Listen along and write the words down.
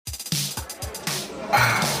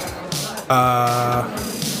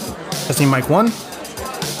Testing mic 1.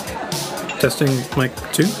 Testing mic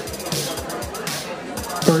 2.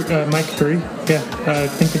 Or mic 3. Yeah, I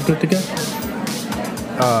think we're good to go.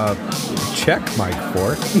 Check mic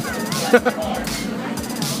 4.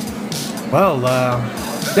 Well,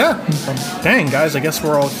 yeah. Dang, guys, I guess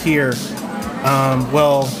we're all here. I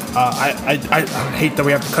hate that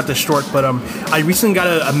we have to cut this short, but I recently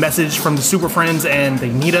got a message from the Super Friends, and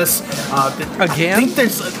they need us. Again? I think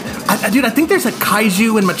there's, I think there's a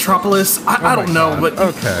kaiju in Metropolis. I don't know, but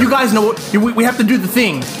okay. You guys know we have to do the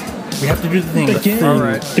thing. We have to do the thing. Again? All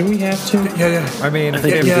right. Do we have to? Yeah. I mean,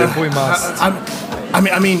 if we must.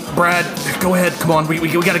 I mean, Brad, go ahead. Come on, we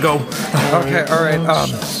gotta go. Okay, all right.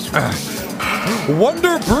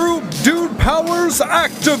 Wonder Brew Dude powers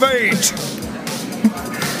activate.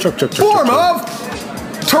 Form of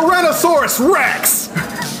Tyrannosaurus Rex.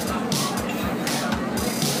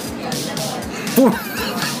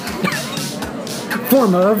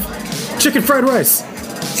 Form of chicken fried rice.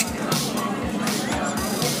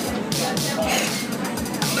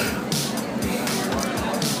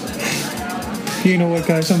 You know what,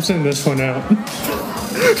 guys? I'm sending this one out.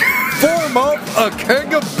 Form up a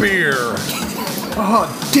keg of beer. Oh,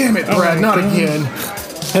 damn it, Brad, not again.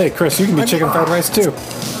 Hey, Chris, you can be chicken fried rice too.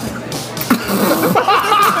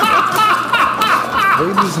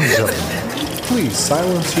 Ladies and gentlemen, please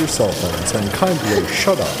silence your cell phones and kindly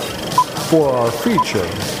shut up for our feature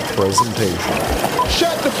presentation.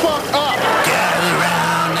 Shut the fuck up! Gather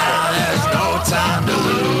round now, there's no time to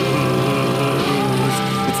lose.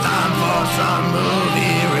 It's time for some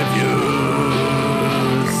movie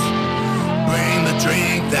reviews. Bring the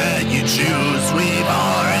drink that you choose, we've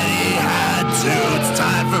already had two. It's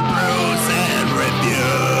time for brews and reviews.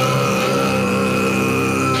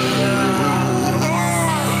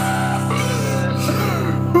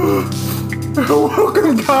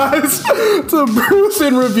 Welcome, guys, to Brews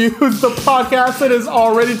and Reviews, the podcast that is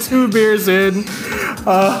already 2 beers in.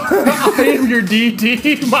 I am your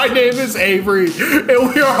DD. My name is Avery,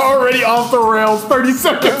 and we are already off the rails 30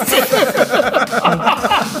 seconds in.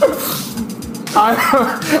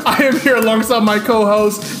 I am here alongside my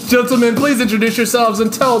co-host. Gentlemen, please introduce yourselves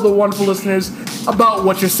and tell the wonderful listeners about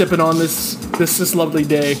what you're sipping on this lovely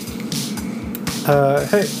day.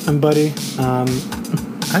 Hey, I'm Buddy.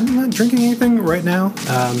 I'm not drinking anything right now.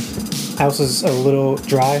 House is a little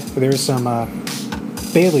dry. There's some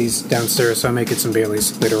Baileys downstairs, so I may get some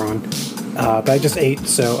Baileys later on. But I just ate,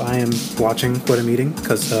 so I am watching what I'm eating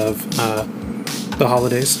because of the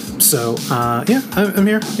holidays. So, yeah, I'm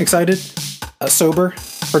here, excited, sober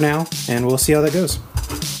for now, and we'll see how that goes.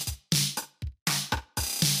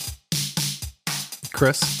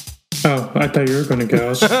 Chris? Oh, I thought you were going to go. I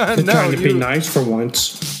was trying to be nice for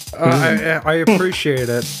once. I appreciate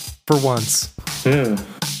it for once. Yeah,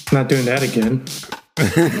 not doing that again.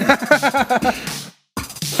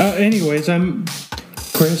 Anyways, I'm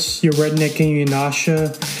Chris, your redneck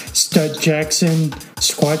Inuyasha, Stud Jackson,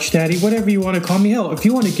 Squatch Daddy, whatever you want to call me. Hell, if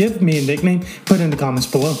you want to give me a nickname, put it in the comments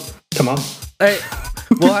below. Come on. Hey,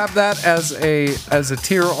 we'll have that as a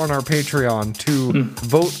tier on our Patreon to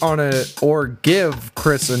vote on it or give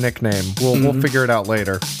Chris a nickname. We'll figure it out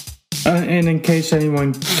later. And in case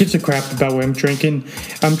anyone gives a crap about what I'm drinking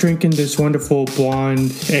this wonderful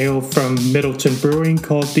blonde ale from Middleton Brewing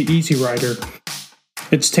called the Easy Rider.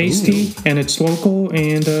 It's tasty and it's local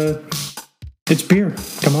and it's beer.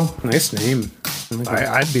 Come on. Nice name.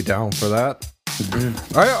 I'd be down for that.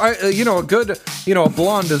 A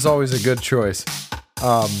blonde is always a good choice.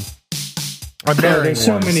 I'm marrying there's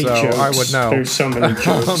so one, many so jokes. I would know. There's so many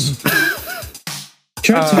jokes.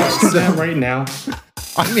 Try to text that right now.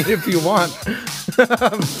 I mean, if you want.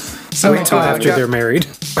 Wait till after they're married.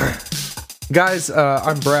 Guys,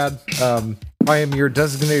 I'm Brad. I am your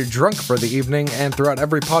designated drunk for the evening, and throughout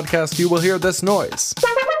every podcast you will hear this noise.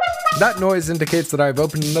 That noise indicates that I've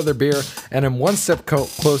opened another beer and am one step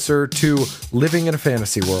closer to living in a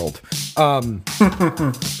fantasy world.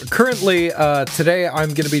 Currently, today I'm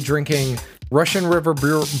going to be drinking Russian River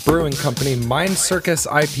Brewing Company Mind Circus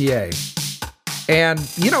IPA. And,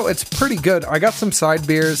 it's pretty good. I got some side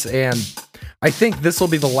beers, and I think this will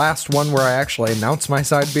be the last one where I actually announce my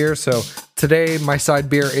side beer. So today, my side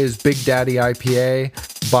beer is Big Daddy IPA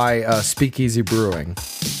by Speakeasy Brewing.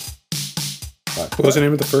 What was the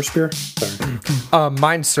name of the first beer? Sorry.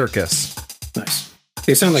 Mind Circus. Nice.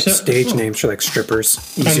 They sound like stage names for like strippers.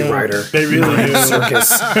 Easy Rider. They really do. Circus.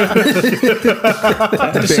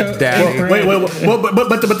 Big Daddy. Wait.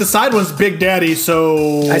 But the side one's Big Daddy.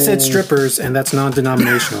 So I said strippers, and that's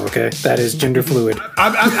non-denominational. Okay, that is gender fluid.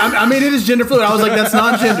 I mean, it is gender fluid. I was like, that's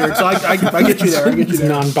non-gendered. So I get you there. It's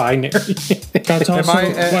non-binary. That's also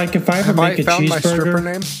like if I ever make a found my stripper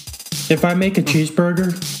name? If I make a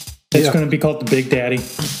cheeseburger, it's going to be called the Big Daddy.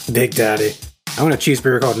 Big Daddy. I want a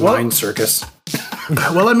cheeseburger called Mind Circus.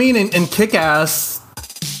 Well, I mean, in Kick-Ass,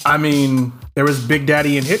 I mean, there was Big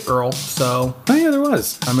Daddy and Hit Girl, so... Oh, yeah, there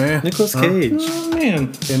was. I mean... Nicolas Cage. Oh,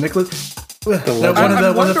 man. Yeah, Nicolas...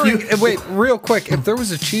 I'm wondering, wait, real quick, if there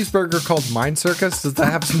was a cheeseburger called Mind Circus, does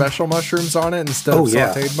that have special mushrooms on it instead of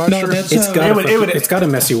sauteed mushrooms? No, it's got to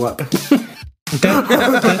mess you up.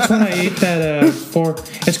 That's when I ate that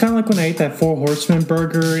it's kind of like when I ate that Four Horsemen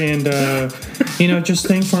burger, and just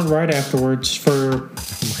things went right afterwards for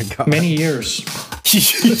many years.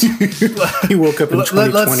 He woke up in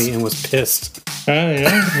 2020 and was pissed.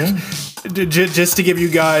 Yeah. Just to give you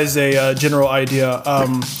guys a general idea,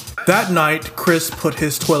 that night Chris put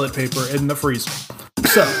his toilet paper in the freezer.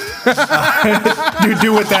 So you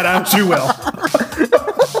do with that as you will.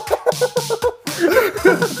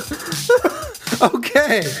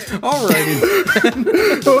 Okay, alrighty.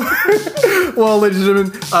 Well, ladies and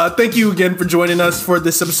gentlemen, thank you again for joining us for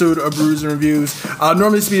this episode of Brews and Reviews.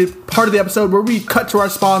 Normally this would be part of the episode where we cut to our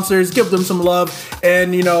sponsors, give them some love,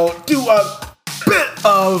 and, do a bit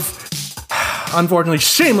of, unfortunately,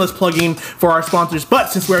 shameless plugging for our sponsors. But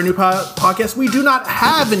since we're a new podcast, we do not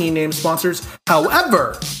have any named sponsors.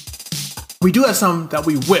 However, we do have some that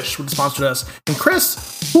we wish would sponsor us. And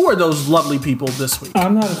Chris, who are those lovely people this week?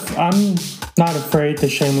 I'm not afraid to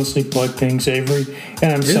shamelessly plug things, Avery,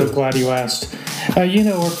 and I'm so glad you asked.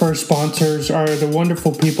 Our first sponsors are the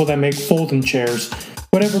wonderful people that make folding chairs.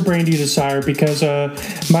 Whatever brand you desire, because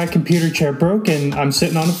my computer chair broke and I'm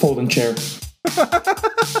sitting on a folding chair.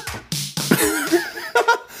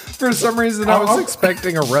 For some reason, I was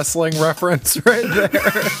expecting a wrestling reference right there.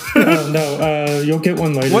 No, you'll get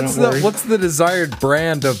one later. What's the desired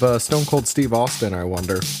brand of Stone Cold Steve Austin, I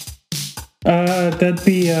wonder? That'd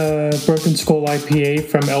be Broken Skull IPA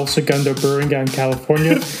from El Segundo Brewing out in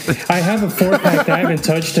California. I have a 4-pack that I haven't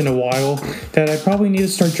touched in a while that I probably need to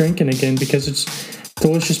start drinking again because it's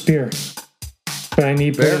delicious beer. But I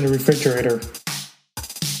need beer in the refrigerator.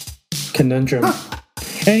 Conundrum.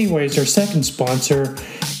 Anyways, our second sponsor...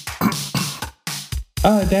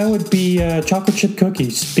 that would be chocolate chip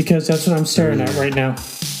cookies, because that's what I'm staring at right now.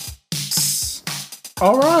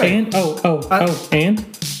 All right.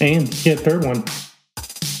 And third one.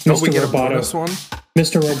 Don't we get a bonus one?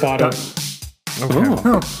 Mr. Roboto. Okay.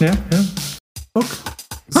 Yeah. Okay.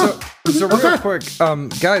 So real quick,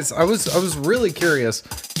 guys, I was really curious.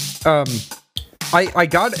 I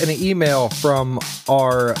got an email from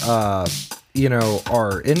our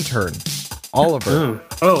intern, Oliver.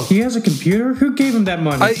 Oh, he has a computer? Who gave him that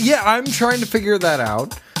money? I'm trying to figure that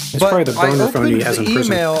out. It's probably the burner phone he has in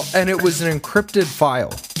prison. Email, and it was an encrypted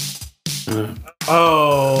file.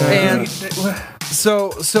 And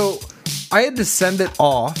so I had to send it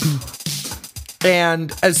off.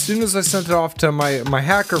 And as soon as I sent it off to my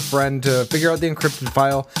hacker friend to figure out the encrypted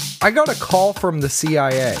file, I got a call from the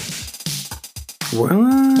CIA.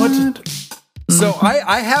 What? So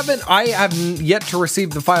I haven't yet to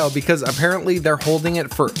receive the file because apparently they're holding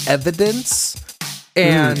it for evidence,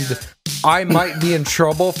 and I might be in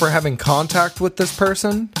trouble for having contact with this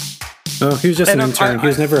person. Oh, he was just an intern. He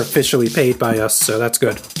was never officially paid by us, so that's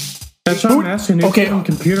good. That's what I'm asking. Who gave him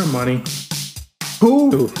computer money?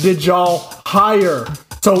 Who did y'all hire?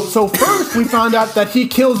 So first we found out that he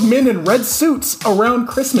kills men in red suits around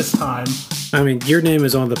Christmas time. I mean, your name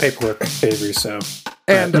is on the paperwork, Avery, so...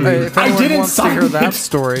 And if anyone wants to hear that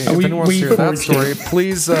story,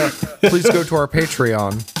 please go to our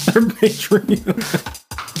Patreon. Our Patreon.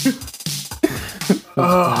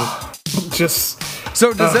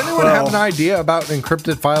 So does anyone have an idea about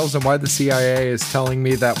encrypted files and why the CIA is telling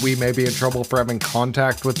me that we may be in trouble for having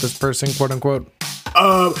contact with this person, quote unquote?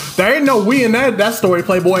 There ain't no we in that story,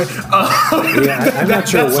 Playboy. I'm not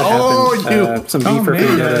sure what happened. Some beef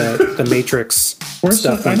the Matrix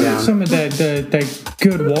stuff went down. Some of that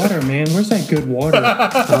good water, man. Where's that good water?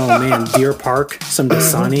 Oh man, Deer Park, some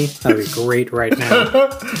Dasani. That'd be great right now.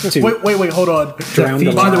 Wait, hold on.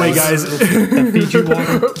 By the way, guys. Fiji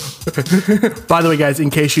water. By the way, guys, in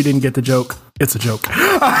case you didn't get the joke, it's a joke. For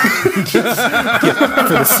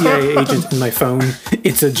the CIA agent in my phone,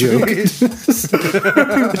 it's a joke.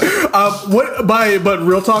 But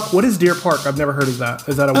real talk, what is Deer Park? I've never heard of that.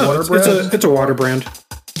 Is that a water brand? It's a water brand.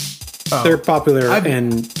 They're popular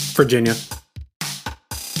in Virginia.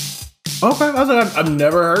 Okay, I was like, I've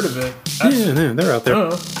never heard of it. Yeah, they're out there.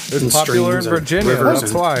 It's popular in Virginia.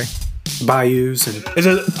 That's why. Bayous and Is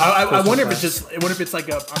it? I wonder if it's just. I wonder if it's like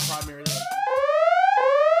a primary.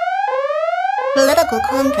 Political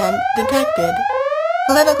content detected.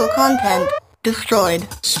 Political content destroyed.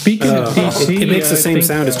 Speaking of DC, it makes the same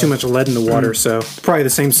sound as too much lead in the water, so probably the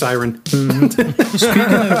same siren. Speaking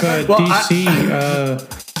of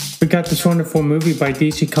DC, we got this wonderful movie by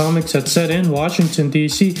DC Comics that's set in Washington,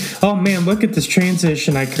 D.C. Oh man, look at this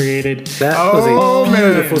transition I created. That was a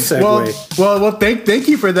beautiful segue. Well, thank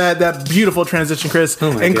you for that beautiful transition, Chris.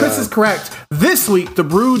 And Chris is correct. This week, the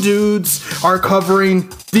Brew Dudes are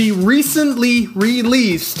covering the recently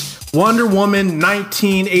released Wonder Woman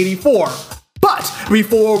 1984. But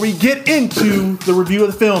before we get into the review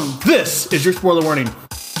of the film, this is your spoiler warning.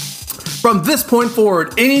 From this point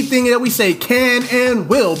forward, anything that we say can and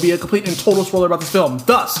will be a complete and total spoiler about this film.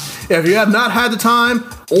 Thus, if you have not had the time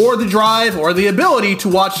or the drive or the ability to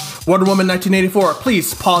watch Wonder Woman 1984,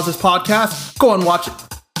 please pause this podcast, go and watch it.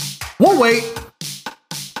 We'll wait.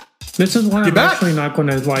 This is one I'm actually not going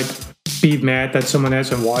to be mad that someone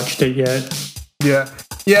hasn't watched it yet. Yeah,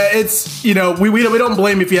 it's, we don't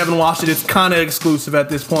blame if you haven't watched it. It's kind of exclusive at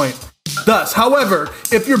this point. Thus, however,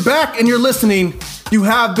 if you're back and you're listening, you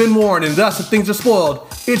have been warned, and thus if things are spoiled,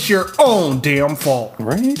 it's your own damn fault.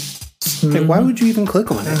 Right? Like, why would you even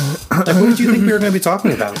click on it? What did you think we were going to be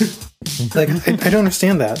talking about? I don't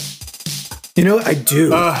understand that. I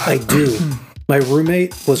do. I do. My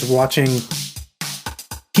roommate was watching...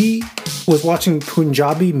 He was watching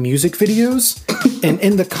Punjabi music videos, and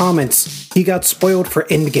in the comments, he got spoiled for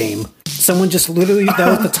Endgame. Someone just literally, that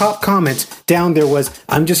was the top comment down there was,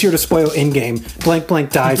 I'm just here to spoil Endgame. Blank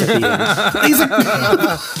blank dies at the end. These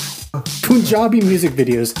are Punjabi music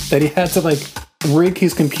videos that he had to rig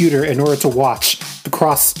his computer in order to watch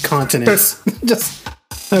across continents. Just,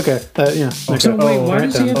 okay. Okay. So wait, why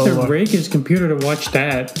does he have to rig his computer to watch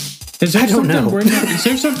that? Is there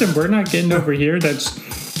something we're not getting over here that's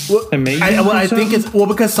amazing? I think it's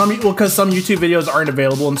because some YouTube videos aren't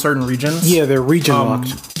available in certain regions. Yeah, they're region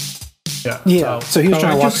locked. Yeah. So he was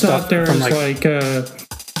trying to watch stuff there from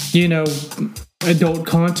adult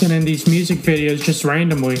content in these music videos just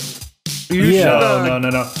randomly.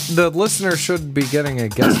 No. The listener should be getting a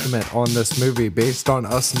guesstimate on this movie based on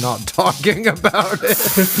us not talking about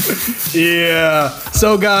it. Yeah.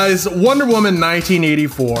 So, guys, Wonder Woman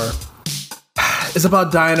 1984 is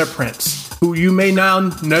about Diana Prince, who you may now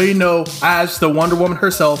know as the Wonder Woman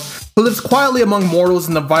herself, who lives quietly among mortals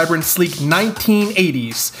in the vibrant, sleek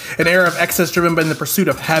 1980s, an era of excess driven by the pursuit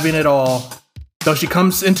of having it all. Though she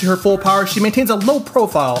comes into her full power, she maintains a low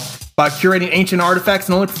profile by curating ancient artifacts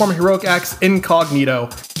and only performing heroic acts incognito.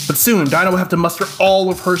 But soon, Dinah will have to muster all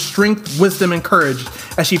of her strength, wisdom, and courage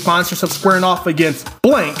as she finds herself squaring off against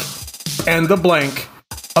Blank and the Blank,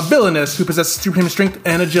 a villainess who possesses supreme strength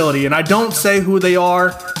and agility. And I don't say who they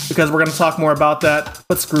are because we're going to talk more about that,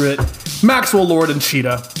 but screw it. Maxwell Lord and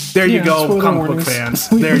Cheetah. There you go, comic book fans.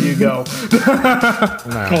 There you go.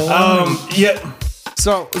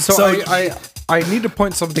 I need to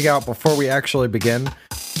point something out before we actually begin.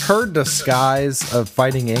 Her disguise of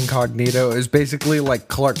fighting incognito is basically like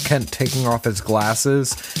Clark Kent taking off his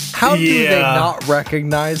glasses. How do they not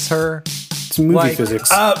recognize her? It's movie physics.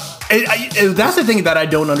 That's the thing that I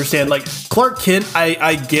don't understand. Like, Clark Kent,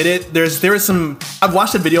 I get it. There is some... I've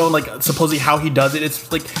watched a video on, supposedly how he does it. It's,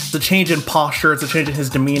 the change in posture. It's a change in his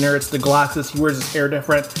demeanor. It's the glasses. He wears his hair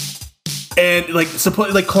different. And,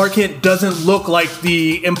 Clark Kent doesn't look like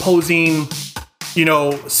the imposing...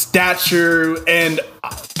 stature and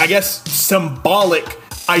I guess symbolic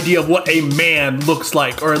idea of what a man looks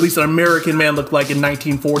like, or at least an American man looked like in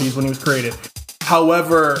 1940s when he was created.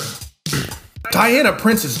 However, Diana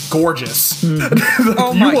Prince is gorgeous.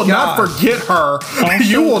 Oh you will not forget her. Also,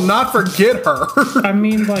 you will not forget her. I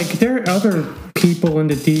mean, there are other people in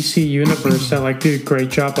the DC universe that do a great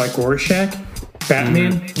job, like Rorschach,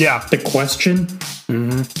 Batman, The Question.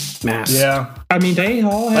 Mask. Yeah. I mean, they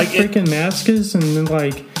all have freaking masks, and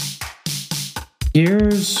then,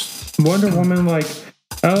 here's Wonder Woman,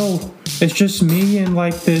 it's just me and,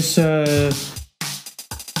 this,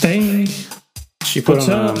 thing. She put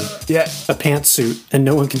on a pantsuit, and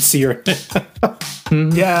no one can see her.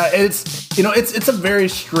 Yeah, it's a very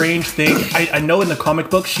strange thing. I know in the comic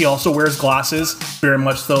book, she also wears glasses, very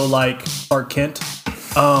much so like Clark Kent.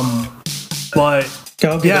 But...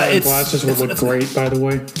 glasses would look great, by the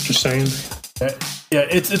way. Just saying. Yeah,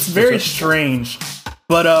 it's very strange.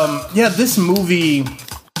 But, this movie...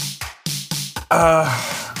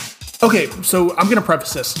 okay, so I'm going to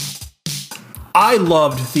preface this. I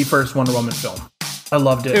loved the first Wonder Woman film. I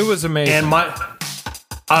loved it. It was amazing. And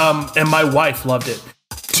and my wife loved it.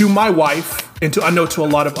 To my wife, and I know to a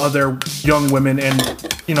lot of other young women, and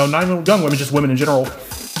not even young women, just women in general,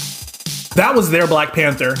 that was their Black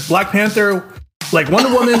Panther. Black Panther, like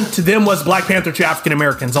Wonder Woman, to them was Black Panther to African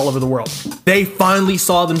Americans all over the world. They finally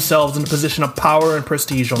saw themselves in a position of power and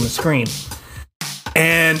prestige on the screen.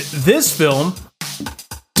 And this film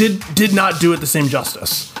did not do it the same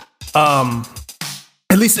justice.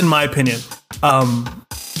 At least in my opinion.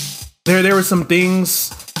 There were some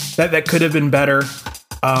things that could have been better.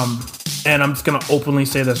 And I'm just gonna openly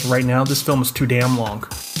say this right now. This film is too damn long.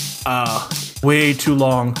 Way too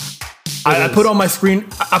long. I put on my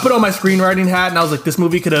screenwriting hat, and I was like,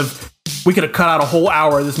 we could have cut out a whole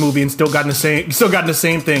hour of this movie and still gotten the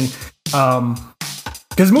same thing.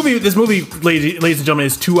 Because this movie, ladies and gentlemen,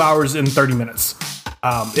 is 2 hours and 30 minutes.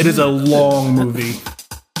 It is a long movie.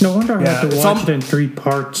 No wonder I had to watch it in 3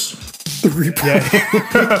 parts. And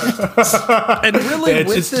really,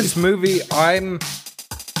 with this movie,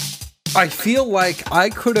 I feel like I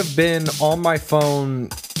could have been on my phone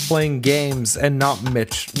playing games and not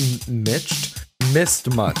missed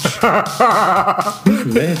much.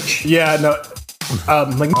 Mitch. Yeah, no. I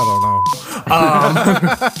don't know.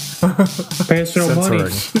 Pay us no money.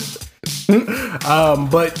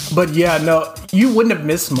 But yeah, no, you wouldn't have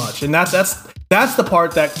missed much, and that's the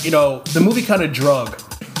part that the movie kind of drug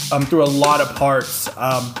through a lot of parts.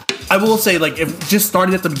 I will say, like, if just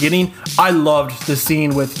starting at the beginning, I loved the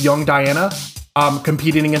scene with young Diana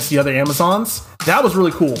competing against the other Amazons. That was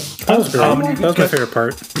really cool. That was great. That was my favorite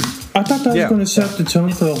part. I thought that was going to set the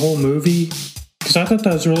tone for the whole movie, because I thought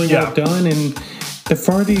that was really well done. And the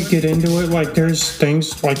farther you get into it, like, there's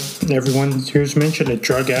things like everyone here's mentioned, it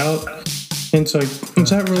drug out. And it's like, is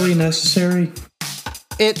that really necessary?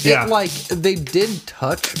 It like, they did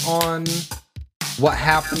touch on what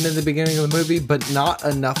happened in the beginning of the movie, but not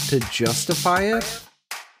enough to justify it.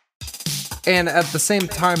 And at the same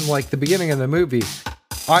time, like the beginning of the movie,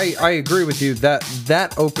 I agree with you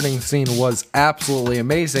that opening scene was absolutely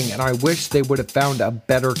amazing, and I wish they would have found a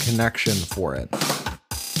better connection for it.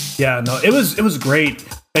 Yeah, no, it was great.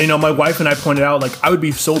 And, my wife and I pointed out, like, I would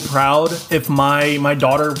be so proud if my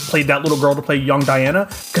daughter played that little girl to play young Diana,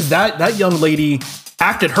 because that young lady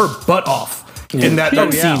acted her butt off in that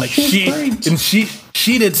scene. Like,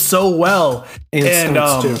 she did so well. And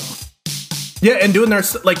and doing their,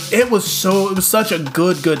 like, it was such a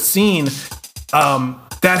good scene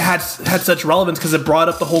that had such relevance, because it brought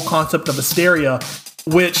up the whole concept of hysteria,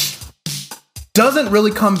 which doesn't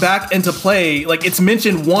really come back into play. Like, it's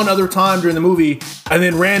mentioned one other time during the movie, and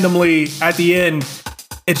then randomly at the end,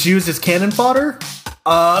 it's used as cannon fodder.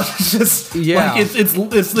 It's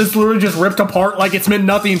literally just ripped apart like it's meant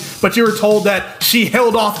nothing. But you were told that she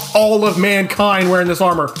held off all of mankind wearing this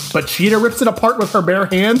armor, but Cheetah rips it apart with her bare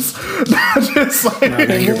hands. Just like, we'll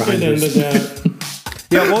get into that.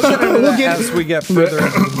 Yeah, we'll get into that as we get further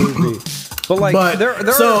into the movie. But there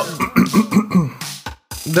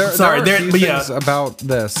are a few things about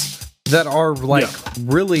this that are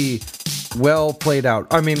really well played out.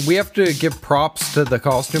 I mean, we have to give props to the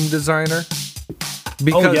costume designer,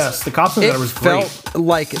 because the costume designer was great. Felt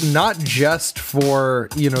like not just for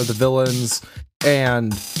the villains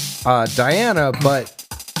and Diana, but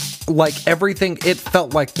like everything. It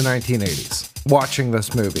felt like the 1980s watching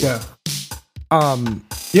this movie. And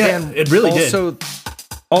it really did.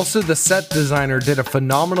 Also, the set designer did a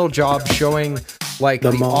phenomenal job showing like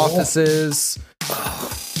the offices.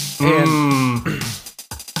 And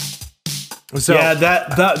so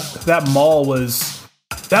that mall was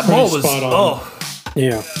spot on.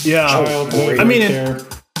 I mean, I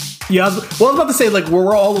was about to say, like,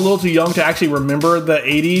 we're all a little too young to actually remember the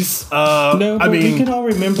 80s. We can all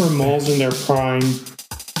remember malls in their prime.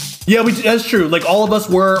 Yeah, that's true. Like, all of us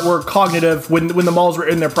were cognitive when the malls were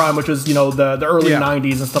in their prime, which was the early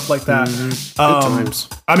 90s and stuff like that. Good times.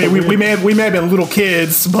 I mean, we may have been little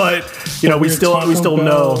kids, but we still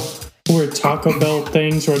know. Or Taco Bell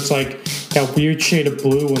things where it's like that weird shade of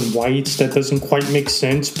blue and white that doesn't quite make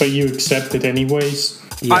sense, but you accept it anyways.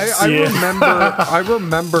 Yes. I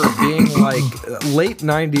remember being like late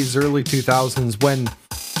 90s, early 2000s when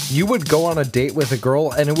you would go on a date with a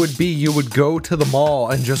girl, and you would go to the mall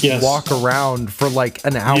and just walk around for like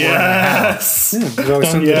an hour and a half. Yeah, there's always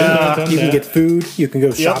something you can get food, you can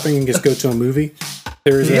go shopping and just go to a movie.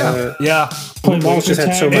 There's malls just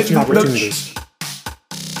had so much opportunities.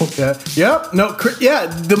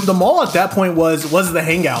 The mall at that point was the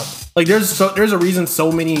hangout. Like, there's a reason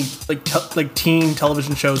so many teen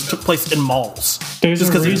television shows took place in malls.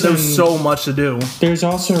 Just because there's so much to do. There's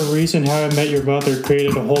also a reason How I Met Your Mother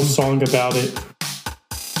created a whole song about it.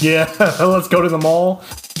 Yeah, let's go to the mall.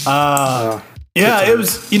 Yeah, it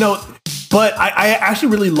was, but I actually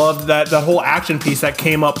really loved that whole action piece that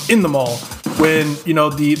came up in the mall when,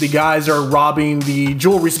 the guys are robbing the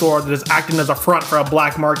jewelry store that is acting as a front for a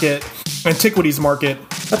black market, antiquities market.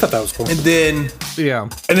 I thought that was cool. And then,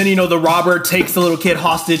 the robber takes the little kid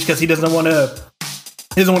hostage because he doesn't want to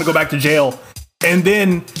go back to jail. And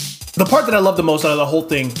then the part that I loved the most out of the whole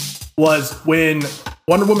thing was when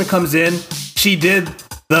Wonder Woman comes in, she did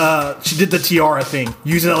the tiara thing,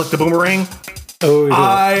 using it like the boomerang. Oh,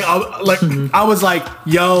 yeah. I was like,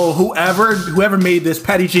 yo, whoever made this,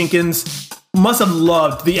 Patty Jenkins, must have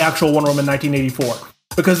loved the actual Wonder Woman 1984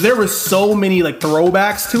 because there were so many like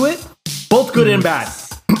throwbacks to it, both good and bad.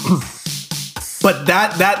 But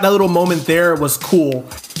that little moment there was cool.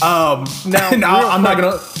 Now I'm not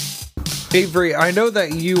gonna. Avery, I know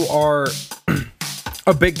that you are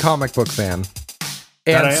a big comic book fan,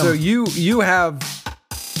 and so you have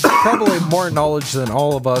probably more knowledge than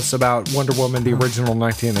all of us about Wonder Woman, the original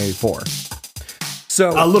 1984.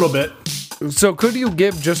 So a little bit. So could you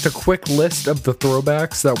give just a quick list of the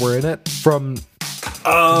throwbacks that were in it from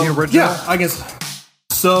the original? Yeah, I guess.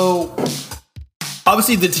 So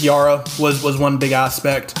obviously the tiara was one big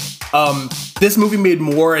aspect. This movie made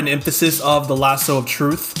more an emphasis of the lasso of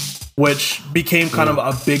truth, which became kind of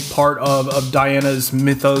a big part of Diana's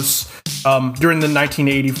mythos during the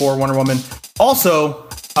 1984 Wonder Woman. Also,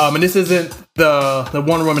 and this isn't the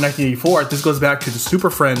Wonder Woman 1984, this goes back to the Super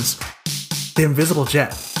Friends, the Invisible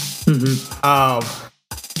Jet.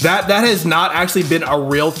 That has not actually been a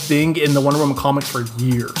real thing in the Wonder Woman comics for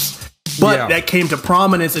years. But that came to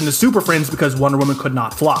prominence in the Super Friends because Wonder Woman could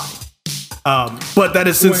not fly. But that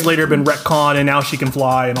has since later been retconned, and now she can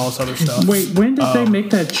fly and all this other stuff. Wait, when did they make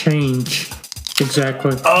that change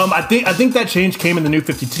exactly? I think that change came in the New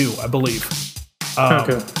 52, I believe.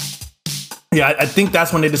 Okay. Yeah, I think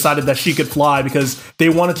that's when they decided that she could fly because they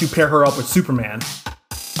wanted to pair her up with Superman.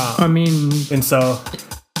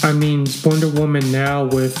 Wonder Woman now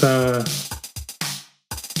with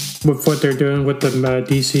what they're doing with the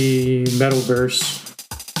DC Metalverse.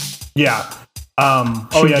 Yeah.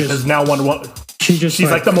 Because now Wonder Woman, she's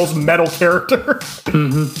like the most metal character.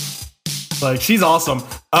 Like, she's awesome.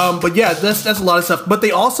 But yeah, that's a lot of stuff. But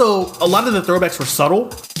they also, a lot of the throwbacks were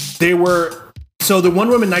subtle. So the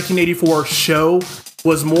Wonder Woman 1984 show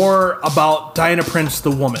was more about Diana Prince, the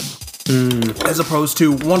woman, as opposed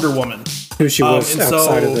to Wonder Woman. Who she was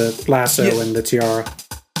outside of the lasso and the tiara.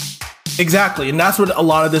 Exactly, and that's what a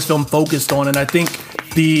lot of this film focused on. And I think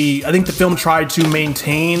the film tried to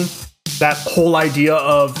maintain that whole idea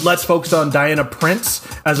of let's focus on Diana Prince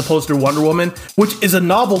as opposed to Wonder Woman, which is a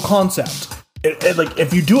novel concept. Like,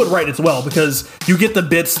 if you do it right, it's well, because you get the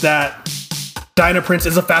bits that Diana Prince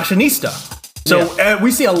is a fashionista. So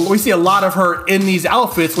we see a lot of her in these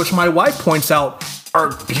outfits, which my wife points out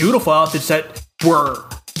are beautiful outfits that were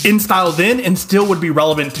in style then and still would be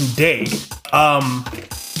relevant today.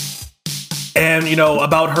 And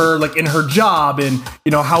about her, like, in her job, and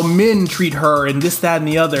how men treat her, and this, that, and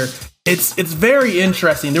the other. It's very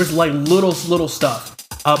interesting. There's like little stuff.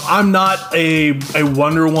 I'm not a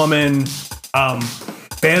Wonder Woman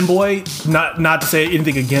fanboy. Not to say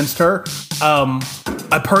anything against her.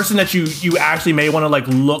 A person that you actually may want to like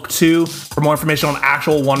look to for more information on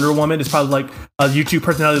actual Wonder Woman is probably like a YouTube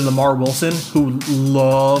personality, Lamar Wilson, who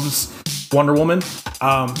loves Wonder Woman.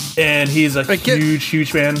 And he's a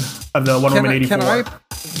huge fan of the Wonder Woman 84.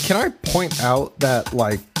 Can I point out that,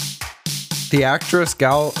 like, the actress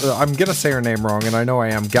I'm gonna say her name wrong, and I know I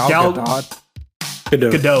am. Gal Gadot.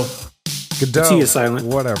 The T is silent.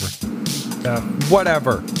 Whatever.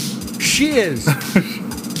 Whatever. She is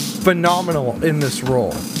phenomenal in this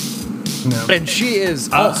role. No. And she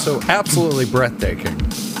is also absolutely breathtaking.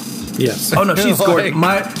 Yes. Oh no, she's gorgeous.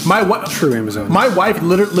 My true Amazon. My wife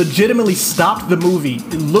legitimately stopped the movie,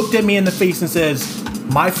 looked at me in the face, and says,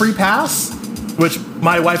 "My free pass." Which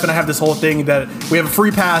my wife and I have this whole thing that we have a free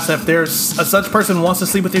pass. If there's a such person who wants to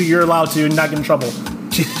sleep with you, you're allowed to, and not get in trouble.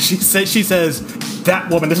 She says that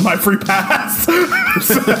woman is my free pass.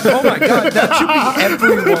 Oh my god, that should be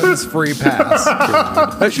everyone's free pass.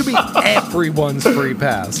 That should be everyone's free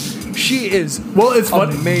pass. She is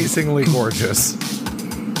amazingly gorgeous.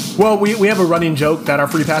 Well, we have a running joke that our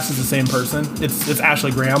free pass is the same person. It's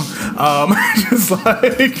Ashley Graham. Just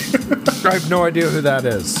like I have no idea who that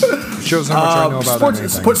is. Shows how much I know about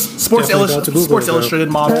anything. Sports Illustrated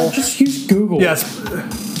model. Just use Google. Yes.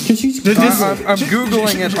 I'm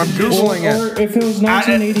Googling it. I'm Googling it. Or if it was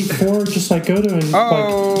 1984, just like go to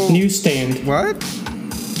a newsstand. What?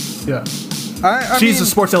 Yeah. I She's mean, a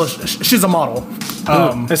Sports Illustrated. She's a model.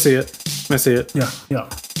 I see it. Yeah.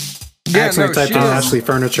 accidentally typed in is. Ashley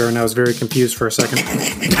Furniture, and I was very confused for a second.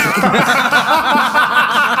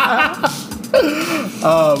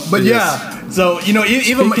 But yeah, so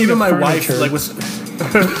even my wife was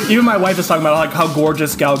even my wife is talking about like how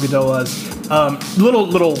gorgeous Gal Gadot was.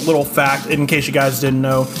 Little fact, in case you guys didn't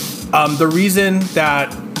know, the reason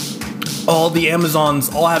that all the Amazons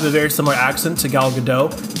all have a very similar accent to Gal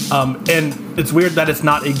Gadot, and it's weird that it's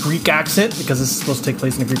not a Greek accent because this is supposed to take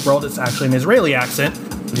place in the Greek world. It's actually an Israeli accent,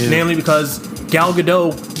 namely because Gal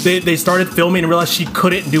Gadot they started filming and realized she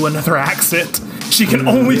couldn't do another accent. She can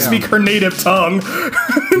only speak her native tongue.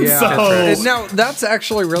 Yeah. So Now, that's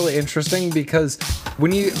actually really interesting because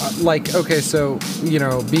when you,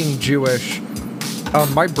 being Jewish,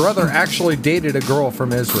 my brother actually dated a girl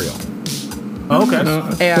from Israel.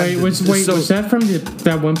 okay. Was that from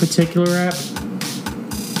that one particular app?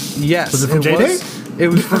 Yes. Was it from J-Day? It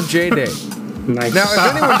was from J-Day. Nice. Now, if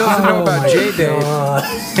anyone doesn't know about J-Day,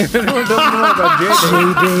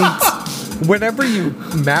 whenever you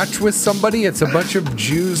match with somebody, it's a bunch of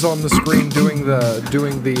Jews on the screen doing the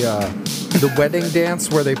wedding dance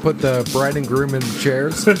where they put the bride and groom in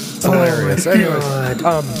chairs. It's hilarious.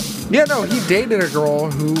 Anyways, he dated a girl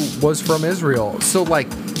who was from Israel. So,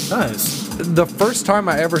 Nice. the first time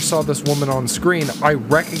I ever saw this woman on screen, I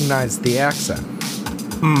recognized the accent.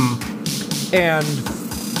 And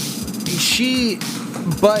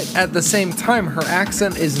but at the same time, her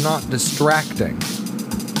accent is not distracting.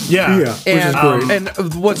 Yeah. And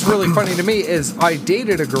what's really funny to me is I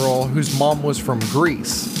dated a girl whose mom was from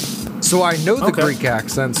Greece. So I know the Greek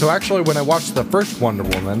accent. So actually, when I watched the first Wonder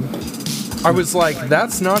Woman, I was like,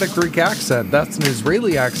 that's not a Greek accent. That's an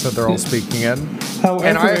Israeli accent they're all speaking in.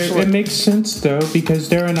 However, it makes sense, though, because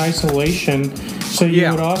they're in isolation. So you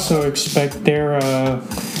would also expect their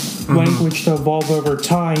language to evolve over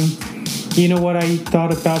time. You know what I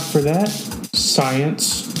thought about for that?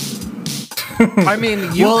 Science. I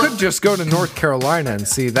mean, you could just go to North Carolina and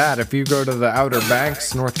see that. If you go to the Outer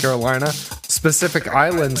Banks, North Carolina, specific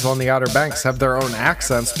islands on the Outer Banks have their own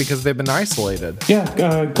accents because they've been isolated. Yeah,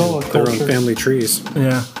 Gullah Their culture. own family trees.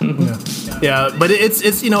 Yeah. But it's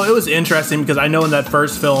it was interesting because I know in that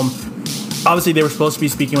first film, obviously they were supposed to be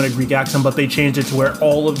speaking with a Greek accent, but they changed it to where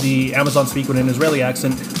all of the Amazons speak with an Israeli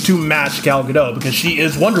accent to match Gal Gadot because she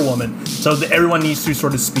is Wonder Woman. So everyone needs to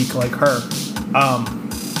sort of speak like her.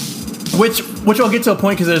 Which I'll get to a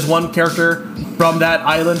point because there's one character from that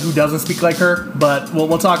island who doesn't speak like her, but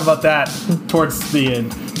we'll talk about that towards the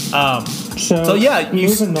end. So yeah,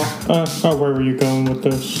 moving on. Where were you going with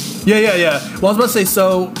this? Yeah. Well, I was about to say,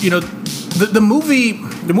 so the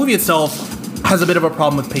movie itself has a bit of a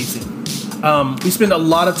problem with pacing. We spend a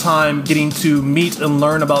lot of time getting to meet and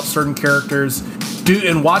learn about certain characters,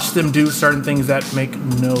 and watch them do certain things that make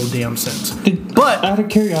no damn sense. But out of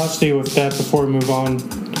curiosity with that, before we move on,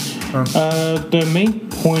 the main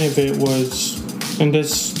point of it was, and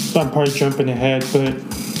this I'm probably jumping ahead, but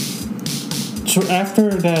so after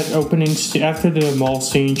that opening, after the mall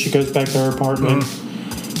scene, she goes back to her apartment.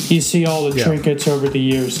 You see all the trinkets over the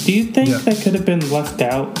years. Do you think that could have been left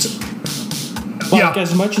out?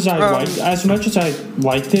 As much as I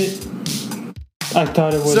liked it, I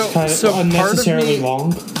thought it was kind of unnecessarily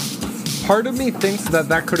long. Part of me thinks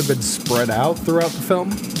that could have been spread out throughout the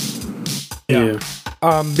film. Yeah.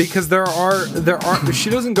 Because there are she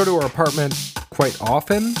doesn't go to her apartment quite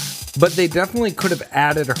often, but they definitely could have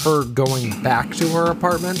added her going back to her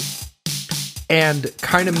apartment and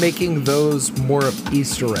kind of making those more of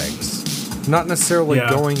Easter eggs, not necessarily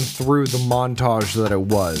going through the montage that it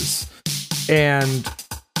was. And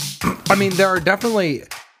I mean, there are definitely,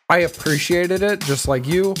 I appreciated it just like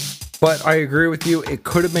you, but I agree with you. It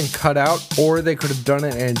could have been cut out, or they could have done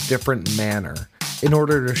it in a different manner in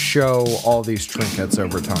order to show all these trinkets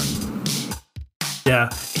over time. Yeah,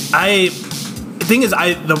 the thing is,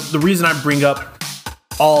 the reason I bring up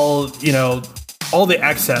all the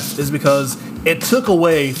excess is because it took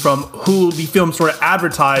away from who the film sort of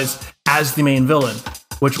advertised as the main villain,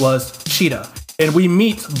 which was Cheetah. And we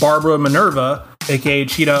meet Barbara Minerva, aka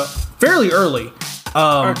Cheetah, fairly early.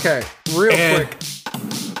 Okay, real quick.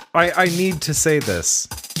 I need to say this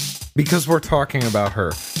because we're talking about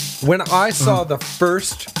her. When I saw the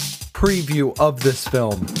first preview of this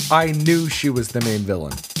film, I knew she was the main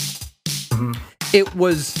villain. It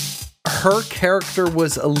was, her character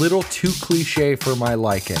was a little too cliche for my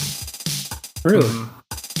liking. Really?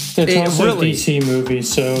 It's also a DC movie,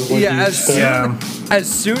 so as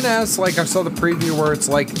soon as like I saw the preview where it's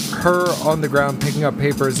like her on the ground picking up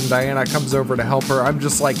papers and Diana comes over to help her, I'm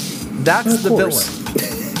just like, that's the villain.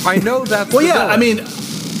 I know that's the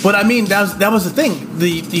villain. that was the thing.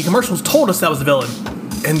 The commercials told us that was the villain.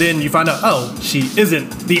 and then you find out, oh, she isn't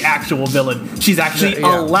the actual villain. She's actually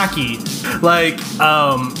a lackey. Like,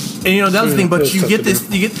 and you know that was the thing. But you get this,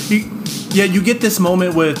 you get this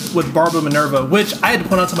moment with Barbara Minerva, which I had to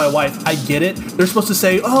point out to my wife. I get it. They're supposed to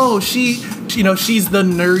say, oh, she's the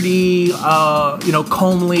nerdy,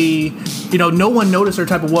 comely, no one noticed her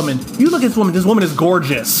type of woman. You look at this woman. This woman is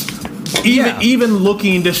gorgeous. Even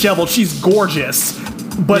looking disheveled, she's gorgeous.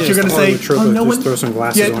 But you're gonna say, oh, no one. Throw some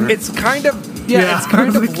glasses on her. It's kind of it's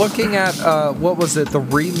kind of looking at what was it? The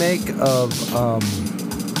remake of oh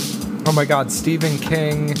my God, Stephen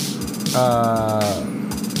King.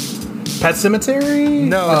 Pet Cemetery?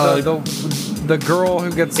 No, the girl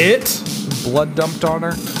who gets blood dumped on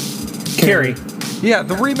her. Carrie. Yeah,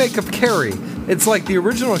 the remake of Carrie. It's like the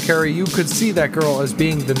original Carrie. You could see that girl as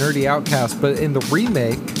being the nerdy outcast, but in the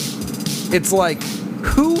remake, it's like,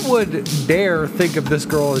 who would dare think of this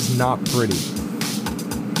girl as not pretty?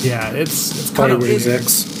 Yeah, it's kind of weird.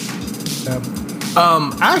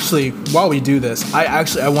 Actually, while we do this,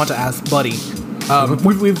 I want to ask Buddy.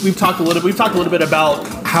 We've talked a little bit about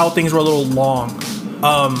how things were a little long,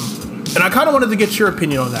 and I kind of wanted to get your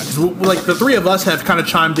opinion on that because like the three of us have kind of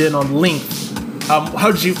chimed in on length.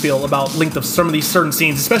 How did you feel about length of some of these certain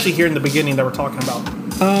scenes, especially here in the beginning that we're talking about?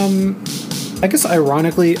 I guess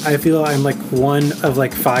ironically, I feel I'm like one of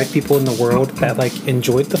like 5 people in the world that like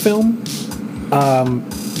enjoyed the film.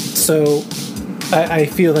 So I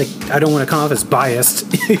feel like I don't want to come off as biased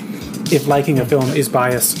if liking a film is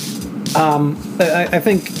biased. I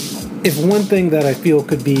think if one thing that I feel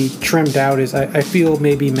could be trimmed out is I feel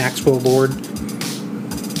maybe Maxwell Lord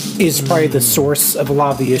is probably the source of a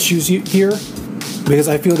lot of the issues here. Because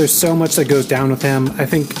I feel there's so much that goes down with him. I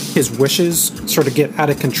think his wishes sort of get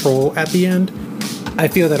out of control at the end. I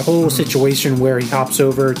feel that whole situation where he hops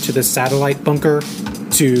over to the satellite bunker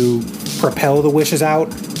to propel the wishes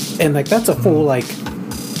out, and like that's a full like,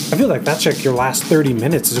 I feel like that's like your last 30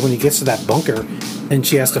 minutes is when he gets to that bunker, and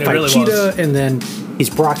she has to fight Cheetah, and then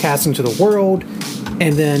he's broadcasting to the world,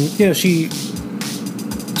 and then she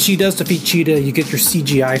does defeat Cheetah. You get your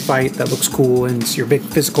CGI fight that looks cool, and it's your big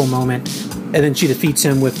physical moment. And then she defeats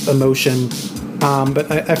him with emotion.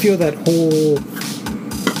 But I feel that whole,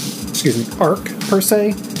 arc, per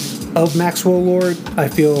se, of Maxwell Lord, I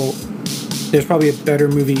feel there's probably a better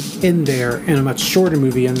movie in there and a much shorter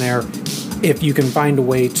movie in there if you can find a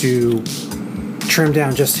way to trim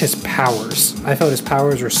down just his powers. I felt his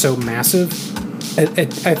powers were so massive.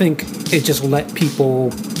 I think it just let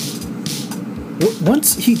people...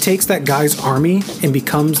 Once he takes that guy's army and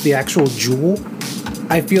becomes the actual Jewel,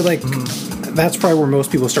 I feel like... That's probably where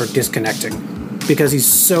most people start disconnecting because he's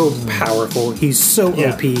so powerful. He's so OP.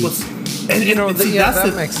 That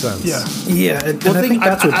makes sense. Yeah. And I think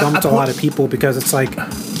that's what dumped a lot of people because it's like,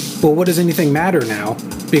 well, what does anything matter now?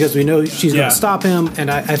 Because we know she's going to stop him.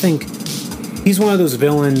 And I think he's one of those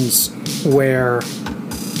villains where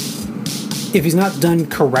if he's not done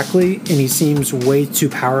correctly and he seems way too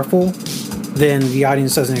powerful, then the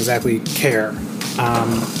audience doesn't exactly care.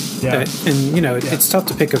 It's tough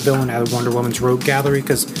to pick a villain out of Wonder Woman's rogue gallery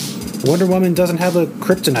because Wonder Woman doesn't have a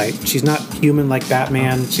kryptonite. She's not human like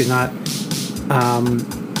Batman. She's not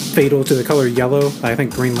fatal to the color yellow. I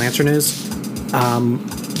think Green Lantern is.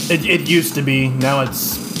 It used to be. Now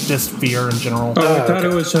it's just fear in general. Oh, I thought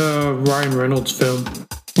it was a Ryan Reynolds film.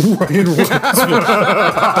 Ryan Reynolds.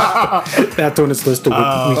 That's on his list of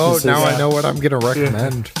weaknesses. Now I know what I'm going to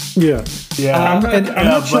recommend. Yeah. I'm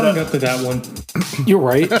not sure I got to that one. You're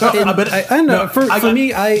right. But I don't know. For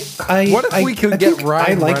me, what if we could get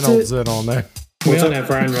Ryan Reynolds in on there? We don't have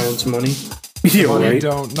Ryan Reynolds money. Yeah, right.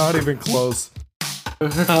 Don't. Not even close.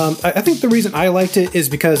 I think the reason I liked it is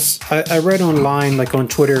because I read online, like on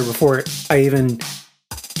Twitter, before I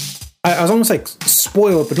was almost like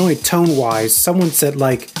spoiled, but only tone-wise. Someone said,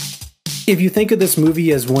 like, if you think of this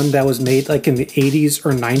movie as one that was made, like, in the 80s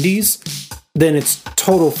or 90s, then it's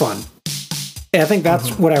total fun. And I think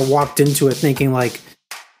that's what I walked into it thinking, like,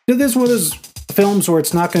 this is one of those films where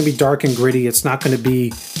it's not going to be dark and gritty. It's not going to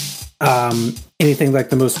be anything like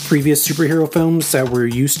the most previous superhero films that we're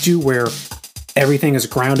used to, where everything is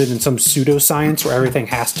grounded in some pseudoscience where everything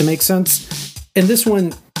has to make sense. And this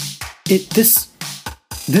one, this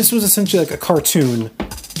was essentially like a cartoon,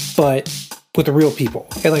 but with the real people.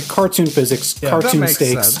 And like cartoon physics, cartoon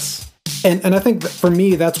stakes. Sense. And I think that for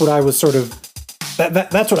me, that's what I was sort of...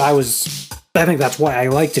 That's what I was... I think that's why I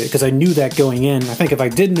liked it, because I knew that going in. I think if I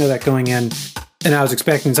didn't know that going in, and I was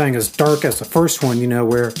expecting something as dark as the first one,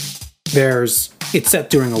 where It's set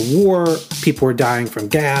during a war. People are dying from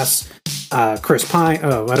gas. Chris Pine.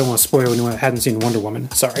 Oh, I don't want to spoil anyone that hadn't seen Wonder Woman.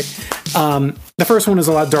 Sorry. The first one is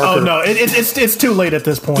a lot darker. Oh no, it's too late at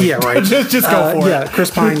this point. Yeah, right. just go for it. Yeah, Chris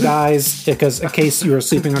Pine dies because in case you were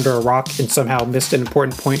sleeping under a rock and somehow missed an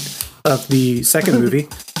important point of the second movie.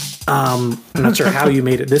 I'm not sure how you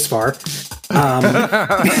made it this far.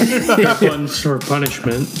 One's for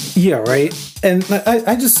punishment. Yeah, right. And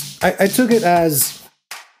I took it as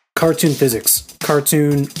cartoon physics,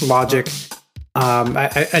 cartoon logic.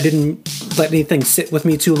 I didn't let anything sit with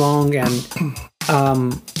me too long, and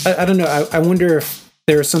I don't know. I wonder if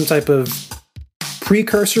there's some type of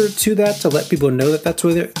precursor to that to let people know that that's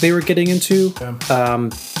what they were getting into. Yeah.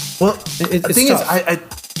 Well, the thing is,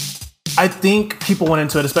 I think people went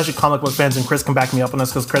into it, especially comic book fans, and Chris can back me up on this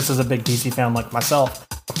because Chris is a big DC fan like myself.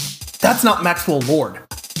 That's not Maxwell Lord.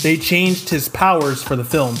 They changed his powers for the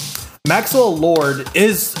film. Maxwell Lord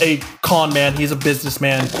is a con man. He's a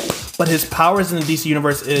businessman. But his powers in the DC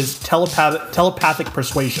universe is telepathic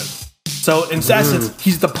persuasion. So in essence,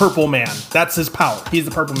 he's the purple man. That's his power. He's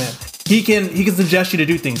the purple man. He can suggest you to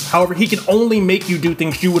do things. However, he can only make you do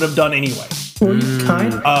things you would have done anyway. Well,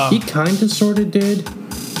 he kind of sort of did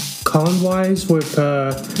con-wise with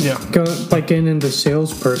getting into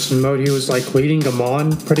salesperson mode. He was like leading them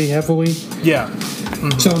on pretty heavily. Yeah.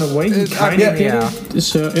 Mm-hmm. So in a way, he kind of did it.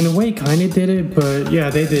 So in a way, he kind of did it. But yeah,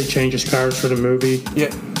 they did change his powers for the movie. Yeah,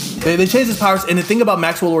 they changed his powers. And the thing about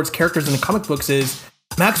Maxwell Lord's characters in the comic books is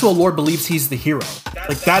Maxwell Lord believes he's the hero.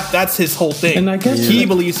 Like that's his whole thing. And I guess he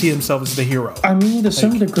believes he himself is the hero. I mean, to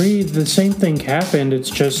some degree, the same thing happened. It's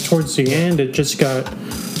just towards the end, it just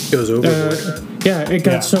goes overboard. It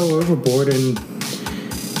got so overboard and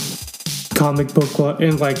comic book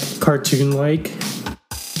and like cartoon like.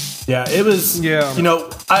 Yeah, it was. Yeah, like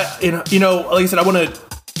I said, I want to.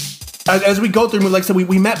 As we go through, like I said,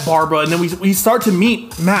 we met Barbara, and then we start to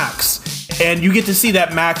meet Max, and you get to see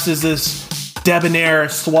that Max is this debonair,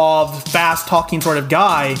 suave, fast-talking sort of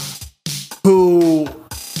guy who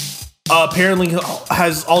apparently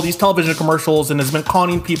has all these television commercials and has been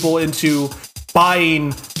conning people into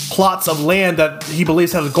buying plots of land that he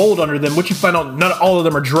believes has gold under them, which you find out not all of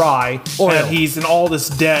them are dry. Oil. And he's in all this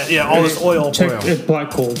debt, all this oil. It's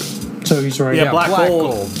black gold. So he's right. Yeah, black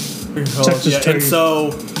gold. And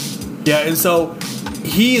so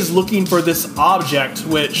he is looking for this object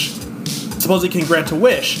which supposedly can grant a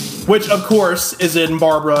wish, which of course is in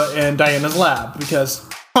Barbara and Diana's lab because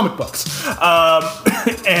comic books.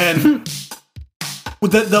 And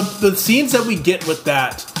the scenes that we get with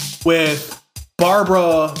that, with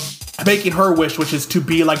Barbara making her wish, which is to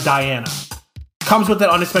be like Diana, comes with that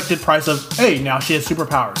unexpected price of, hey, now she has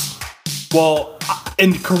superpowers. Well,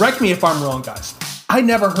 and correct me if I'm wrong, guys. I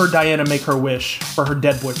never heard Diana make her wish for her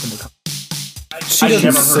dead boyfriend to come. She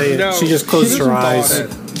doesn't say it. No, she just closed her eyes.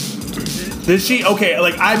 Did she? Okay,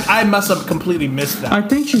 like I must have completely missed that. I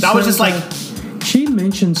think she. That was just like she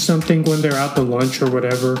mentioned something when they're out to lunch or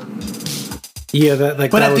whatever. Yeah, that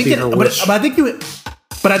would be her wish.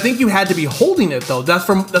 But I think you had to be holding it though. That's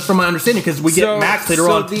from my understanding because we get Max later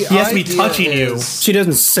on. He has to be touching you. She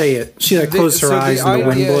doesn't say it. She closed her eyes and the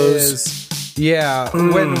wind blows.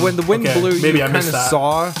 When the wind blew, you kind of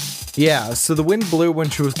saw. Yeah, so the wind blew when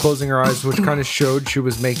she was closing her eyes, which kind of showed she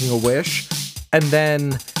was making a wish. And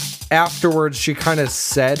then afterwards, she kind of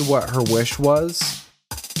said what her wish was.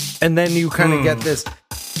 And then you kind of get this.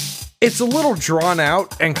 It's a little drawn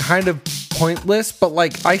out and kind of pointless, but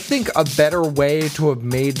like I think a better way to have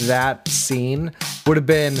made that scene would have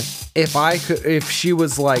been if she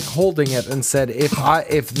was like holding it and said,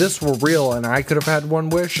 if this were real and I could have had one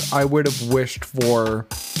wish, I would have wished for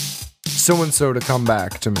so and so to come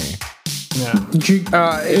back to me. Yeah.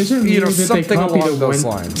 Isn't it that something along those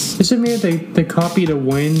lines. Isn't it they copied a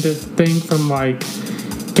wind thing from like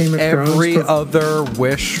Game of Thrones? Every other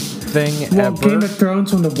wish thing ever. Game of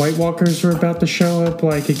Thrones, when the White Walkers were about to show up,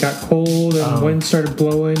 like it got cold and wind started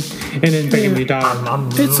blowing, and then bam, he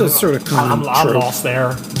died. It's a sort of I'm lost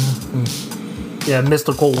there. Yeah,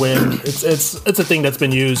 mystical wind. It's a thing that's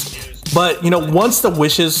been used. But once the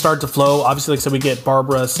wishes start to flow, obviously, like I said, we get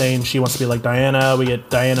Barbara saying she wants to be like Diana. We get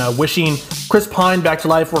Diana wishing Chris Pine back to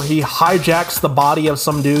life, where he hijacks the body of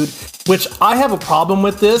some dude. Which I have a problem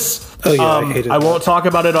with this. Oh yeah, I hated I won't talk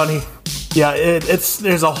about it on here. Yeah,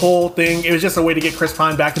 there's a whole thing. It was just a way to get Chris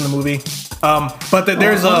Pine back in the movie. But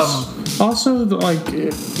there's also like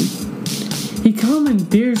he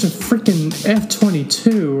commandeers a freaking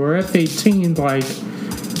F-22 or F-18. Like,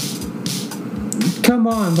 come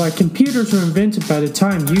on! Like computers were invented by the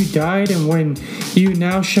time you died, and when you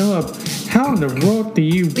now show up, how in the world do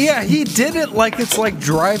you? Yeah, he did it like it's like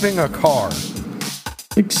driving a car.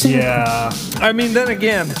 Exactly. Yeah. I mean, then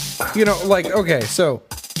again, okay, so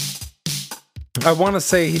I want to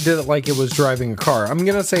say he did it like it was driving a car. I'm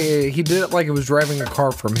going to say he did it like it was driving a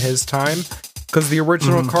car from his time, because the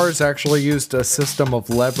original cars actually used a system of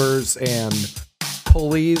levers and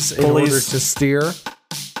pulleys in order to steer.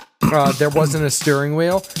 There wasn't a steering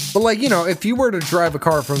wheel. But, if you were to drive a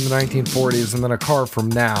car from the 1940s and then a car from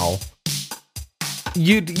now,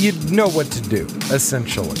 you'd know what to do,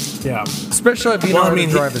 essentially. Yeah. Especially if you know how to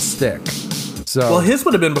drive a stick. So, his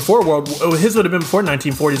would have been before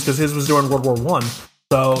 1940s, because his was during World War One.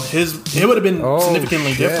 So it would have been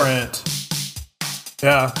significantly different.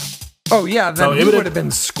 Yeah. Oh yeah, then he would have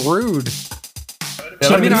been screwed. Yeah,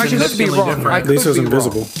 I mean, I could be wrong. At least it was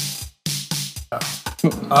invisible.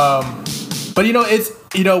 But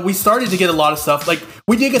we started to get a lot of stuff. Like,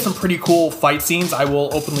 we did get some pretty cool fight scenes. I will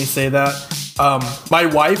openly say that. My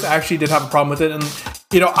wife actually did have a problem with it, and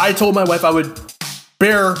I told my wife I would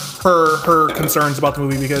bear her concerns about the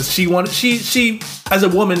movie, because she as a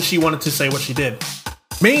woman, she wanted to say what she did.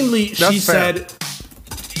 Mainly, she said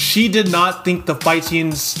she did not think the fight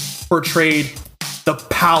scenes portrayed the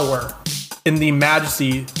power and the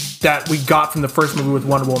majesty that we got from the first movie with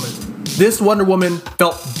Wonder Woman. This Wonder Woman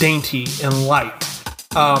felt dainty and light.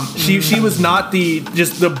 She was not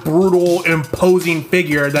just the brutal, imposing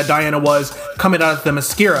figure that Diana was coming out of the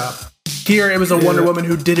mascara. Here, it was a Wonder Woman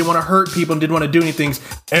who didn't want to hurt people and didn't want to do anything.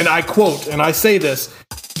 And I quote, and I say this,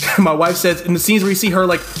 my wife says, in the scenes where you see her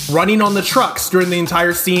running on the trucks during the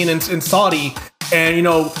entire scene in Saudi, and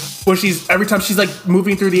where every time she's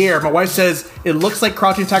moving through the air, my wife says, it looks like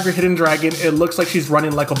Crouching Tiger, Hidden Dragon. It looks like she's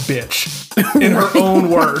running like a bitch, in her own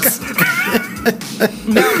words.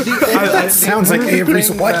 That sounds like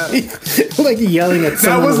Avery's wife, yelling at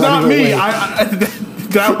someone. That was not me.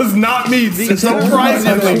 That was not me.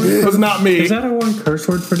 Surprisingly, it was not me. Is that a one curse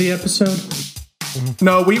word for the episode?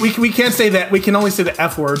 No, we can't say that. We can only say the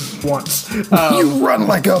F word once. You run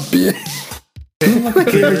like a bitch.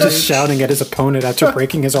 Avery just shouting at his opponent after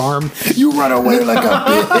breaking his arm. You run away like a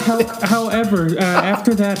bitch. However,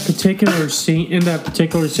 after that particular scene, in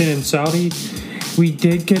Saudi, we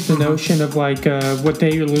did get the notion of what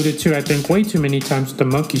they alluded to, I think, way too many times, the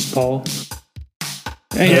monkey's paw.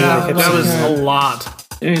 And that was a lot.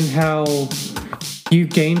 And how you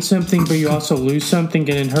gain something, but you also lose something.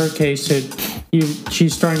 And in her case,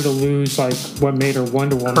 she's starting to lose what made her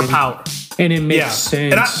Wonder Woman. Her power. And it makes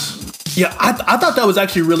sense. I thought that was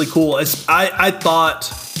actually really cool. I thought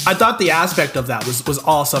the aspect of that was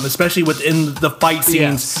awesome, especially within the fight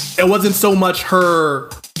scenes. Yes. It wasn't so much her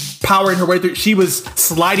powering her way through. She was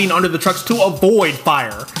sliding under the trucks to avoid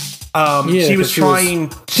fire. She was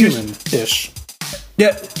trying human-ish.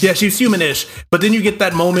 Yeah, she's human-ish. But then you get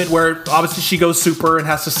that moment where obviously she goes super and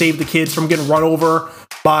has to save the kids from getting run over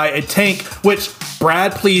by a tank. Which,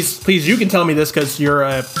 Brad, please, you can tell me this, because you're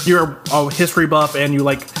a history buff and you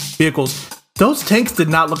like vehicles. Those tanks did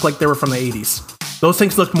not look like they were from the 80s. Those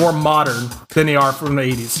things look more modern than they are from the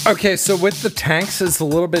 80s. Okay, so with the tanks, it's a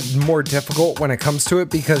little bit more difficult when it comes to it,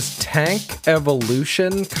 because tank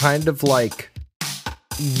evolution kind of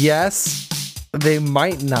yes, they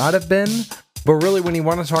might not have been. But really, when you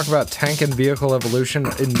want to talk about tank and vehicle evolution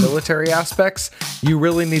in military aspects, you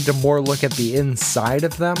really need to more look at the inside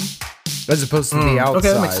of them as opposed to the outside.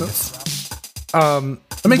 Okay, that makes sense.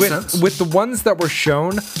 That makes sense. With the ones that were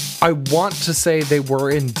shown, I want to say they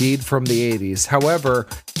were indeed from the 80s. However,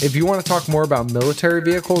 if you want to talk more about military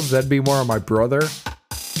vehicles, that'd be more on my brother.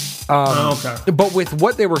 Okay. But with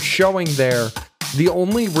what they were showing there, the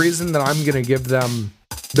only reason that I'm going to give them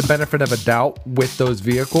the benefit of a doubt with those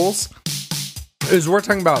vehicles is we're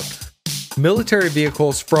talking about military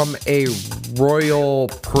vehicles from a royal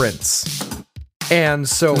prince. And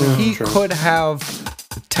so he could have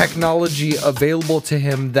technology available to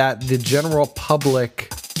him that the general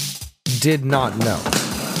public did not know.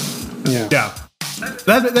 Yeah.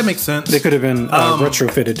 That makes sense. They could have been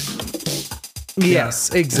retrofitted.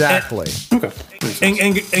 Yes, exactly. Okay.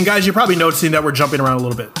 And guys, you're probably noticing that we're jumping around a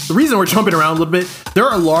little bit. The reason we're jumping around a little bit, there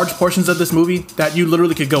are large portions of this movie that you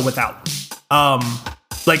literally could go without.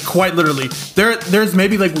 Quite literally. There's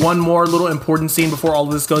maybe one more little important scene before all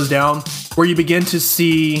of this goes down, where you begin to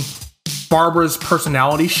see Barbara's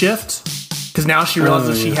personality shift, because now she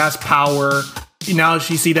realizes she has power. Now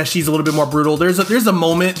she see that she's a little bit more brutal. There's a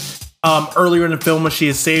moment earlier in the film when she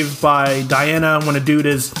is saved by Diana, when a dude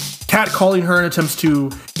is catcalling her and attempts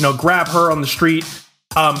to grab her on the street,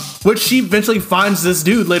 which she eventually finds this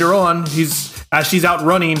dude later on. As she's out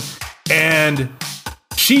running, and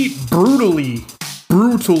she brutally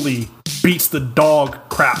brutally beats the dog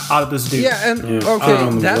crap out of this dude. Yeah, and okay,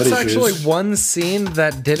 that's actually one scene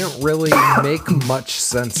that didn't really make much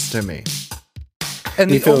sense to me. And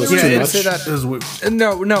the only reason I say that is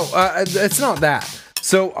no, it's not that.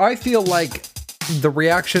 So I feel like the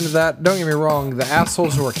reaction to that, don't get me wrong, the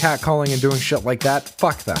assholes who are catcalling and doing shit like that,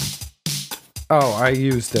 fuck them. Oh, I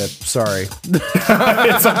used it. Sorry.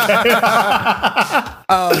 It's okay.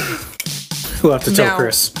 We'll have to tell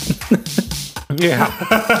Chris. Yeah.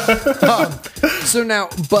 So now,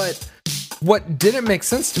 but what didn't make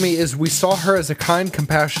sense to me is we saw her as a kind,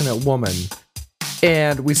 compassionate woman.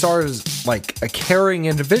 And we saw her as, like, a caring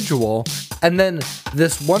individual. And then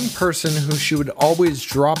this one person who she would always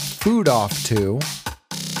drop food off to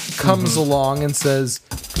comes along and says,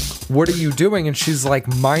 "What are you doing?" And she's like,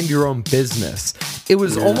 "Mind your own business." It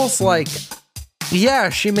was almost like, yeah,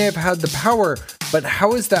 she may have had the power, but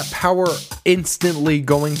how is that power instantly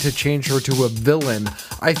going to change her to a villain?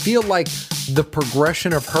 I feel like the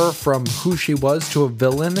progression of her from who she was to a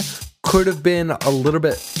villain could have been a little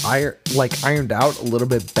bit ironed out a little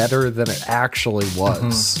bit better than it actually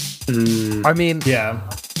was. I mean, yeah.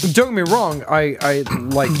 Don't get me wrong. I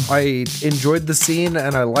enjoyed the scene,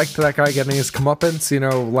 and I liked that guy getting his comeuppance.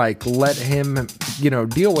 Let him,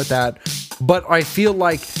 deal with that. But I feel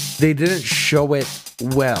like they didn't show it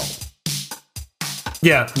well.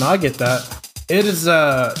 Yeah, no, I get that. It was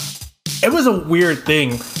a weird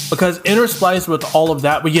thing because interspliced with all of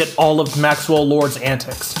that, we get all of Maxwell Lord's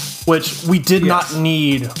antics, which we did not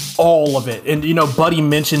need all of it. And Buddy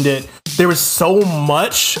mentioned it. There was so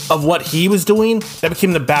much of what he was doing that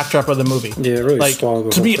became the backdrop of the movie. Yeah, it really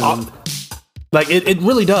swallowed the whole thing. It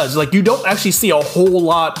really does. Like, you don't actually see a whole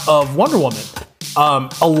lot of Wonder Woman.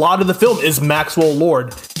 A lot of the film is Maxwell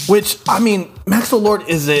Lord, which, I mean, Maxwell Lord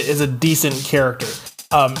is a decent character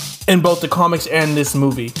in both the comics and this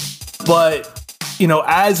movie. But,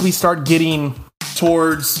 as we start getting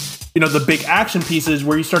towards, the big action pieces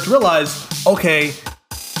where you start to realize, okay,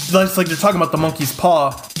 it's like they're talking about the monkey's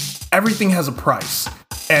paw, everything has a price.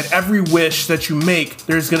 And every wish that you make,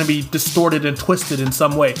 there's going to be distorted and twisted in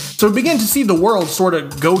some way. So we begin to see the world sort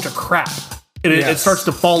of go to crap. It starts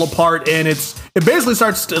to fall apart, and it basically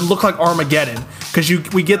starts to look like Armageddon, because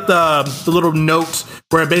we get the little note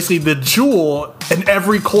where basically the jewel in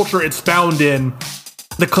every culture it's found in,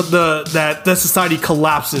 that the society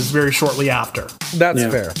collapses very shortly after. That's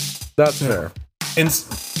fair. That's fair.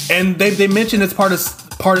 And they mentioned it's part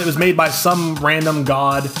it was made by some random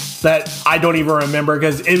god that I don't even remember,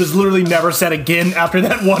 because it was literally never said again after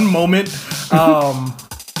that one moment.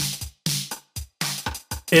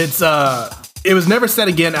 It was never said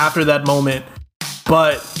again after that moment,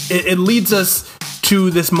 but it leads us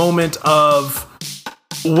to this moment of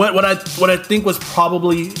what I think was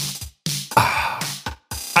probably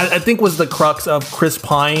I think was the crux of Chris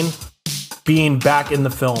Pine being back in the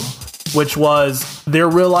film, which was their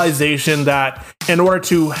realization that in order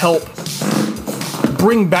to help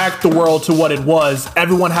bring back the world to what it was,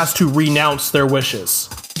 everyone has to renounce their wishes.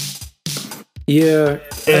 Yeah,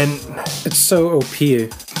 and it's so OP.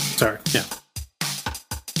 Sorry, yeah.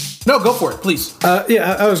 No, go for it, please.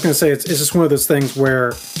 I was going to say it's just one of those things where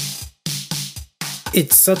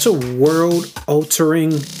it's such a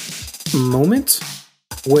world-altering moment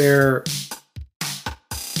where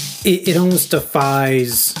it almost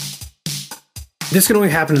defies. This can only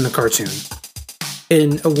happen in the cartoon.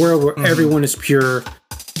 In a world where everyone is pure,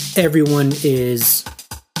 everyone is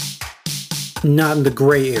not in the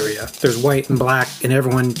gray area. There's white and black, and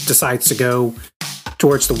everyone decides to go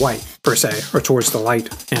towards the white, per se, or towards the light.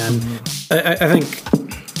 And I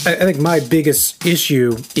think my biggest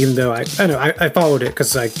issue, even though I followed it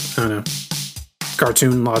because I don't know,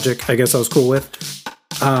 cartoon logic, I guess I was cool with,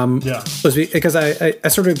 was because I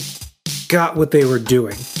sort of got what they were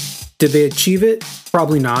doing. Did they achieve it?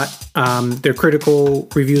 Probably not. Their critical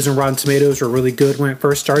reviews on Rotten Tomatoes were really good when it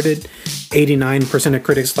first started. 89% of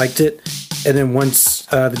critics liked it. And then once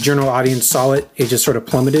the general audience saw it, it just sort of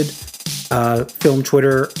plummeted. Film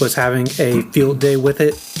Twitter was having a field day with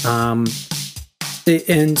it.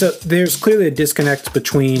 And so there's clearly a disconnect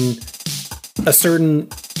between a certain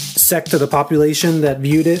sect of the population that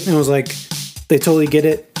viewed it and was like, they totally get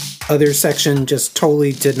it. Other section just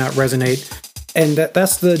totally did not resonate. And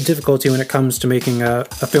that's the difficulty when it comes to making a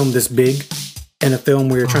film this big and a film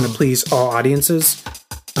where you're trying to please all audiences.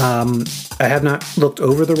 I have not looked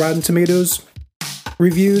over the Rotten Tomatoes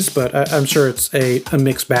reviews, but I'm sure it's a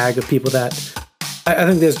mixed bag of people that... I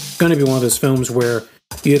think there's going to be one of those films where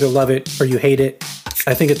you either love it or you hate it.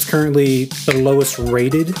 I think it's currently the lowest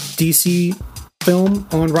rated DC film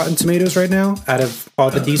on Rotten Tomatoes right now out of all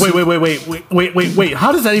the DC. Wait.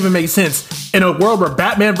 How does that even make sense in a world where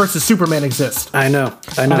Batman versus Superman exists? I know.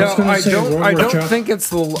 I No, was gonna I say don't. World I War don't II. think it's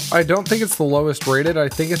the. I don't think it's the lowest rated. I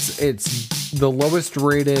think it's the lowest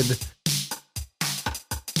rated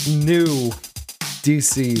new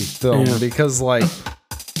DC film because like.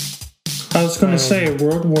 I was going to say a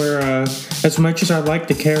world where, as much as I like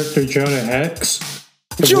the character Jonah Hex,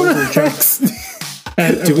 Jonah Hex.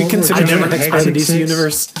 Do we consider Jonah Hex part of the DC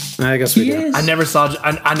universe? I guess we do. I never saw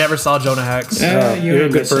Jonah Hex. You're a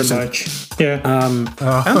good person. Much. Yeah.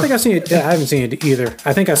 I don't think I've seen it. Yeah, I haven't seen it either.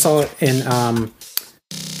 I think I saw it in.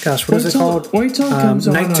 Gosh, what is it called? Wait till it comes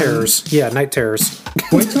on. Night Terrors. Yeah, Night Terrors.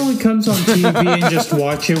 Wait till it comes on TV and just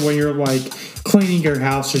watch it when you're like cleaning your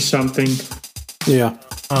house or something. Yeah.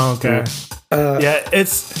 Oh, okay. Yeah,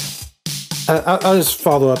 it's. I'll just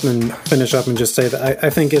follow up and finish up and just say that I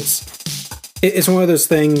think it's one of those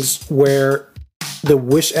things where the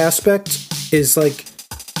wish aspect is like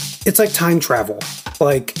it's like time travel.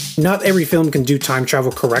 Like not every film can do time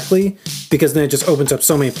travel correctly because then it just opens up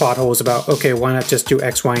so many plot holes about okay, why not just do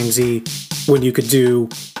X, Y, and Z when you could do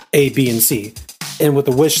A, B, and C. And with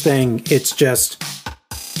the wish thing, it's just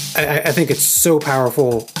I think it's so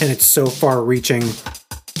powerful and it's so far-reaching.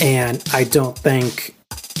 And I don't think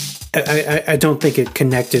it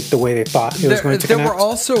connected the way they thought it was going to connect. There were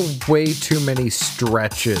also way too many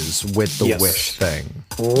stretches with the wish thing.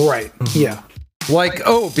 Right. Yeah. Like,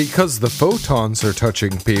 because the photons are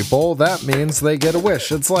touching people, that means they get a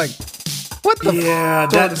wish. It's like, what the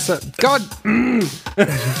God.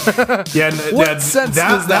 What sense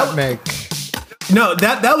does that make? No,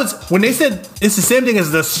 that was when they said it's the same thing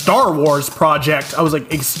as the Star Wars project. I was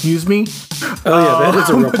like, excuse me. That is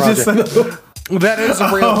a real project. That is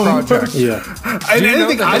a real project. Yeah. I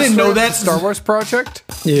didn't know that Star Wars project.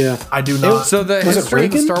 Yeah, I do not. So the history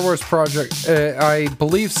of the Star Wars project, I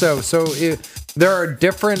believe so. So there are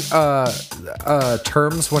different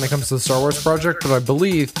terms when it comes to the Star Wars project, but I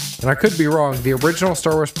believe, and I could be wrong, the original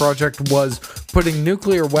Star Wars project was putting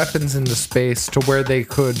nuclear weapons into space to where they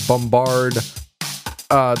could bombard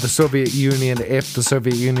the Soviet Union if the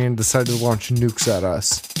Soviet Union decided to launch nukes at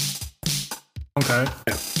us. Okay.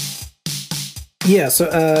 Yeah,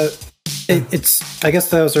 so it's I guess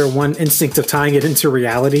that was our one instinct of tying it into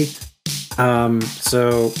reality.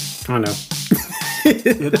 So I don't know.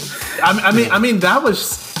 I mean that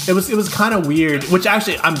was kind of weird. Which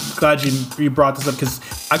actually, I'm glad you brought this up because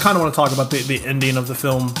I kind of want to talk about the ending of the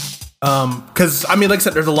film. Because I mean, like I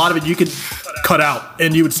said, there's a lot of it you could cut out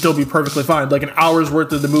and you would still be perfectly fine. Like an hour's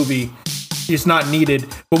worth of the movie, it's not needed.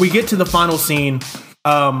 But we get to the final scene,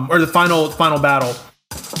 or the final battle.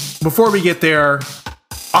 Before we get there,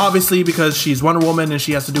 obviously because she's Wonder Woman and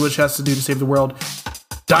she has to do what she has to do to save the world,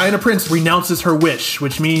 Diana Prince renounces her wish,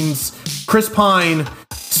 which means Chris Pine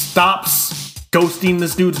stops ghosting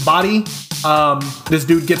this dude's body. This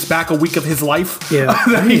dude gets back a week of his life. Yeah,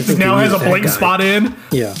 that he now has a blank spot in.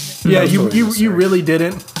 Yeah, you really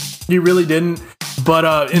didn't. You really didn't. But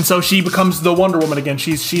and so she becomes the Wonder Woman again.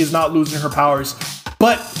 She is not losing her powers.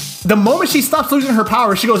 But the moment she stops losing her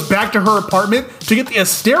powers, she goes back to her apartment to get the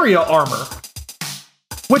Asteria armor.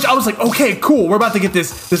 Which I was like, okay, cool. We're about to get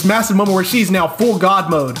this massive moment where she's now full God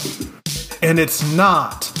mode, and it's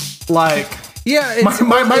not like. Yeah,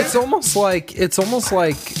 it's almost like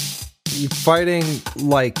you fighting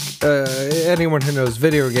like anyone who knows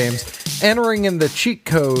video games, entering in the cheat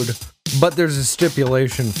code, but there's a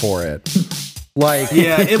stipulation for it. Like,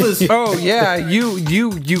 yeah, it was. Oh yeah,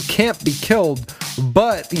 you can't be killed,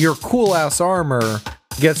 but your cool ass armor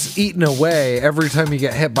gets eaten away every time you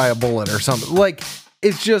get hit by a bullet or something. Like,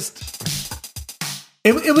 it's just.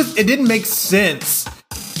 It didn't make sense,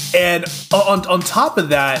 and on top of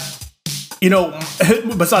that, you know,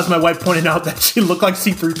 besides my wife pointing out that she looked like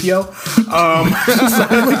C-3PO.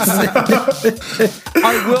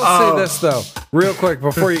 I will say this though, real quick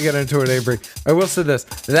before you get into it, Avery. I will say this: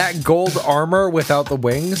 that gold armor without the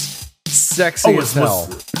wings, sexy as hell.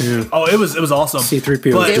 It was awesome.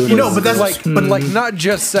 C-3PO, but that's like, but like not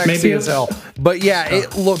just sexy as hell, but yeah,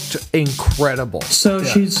 it looked incredible. So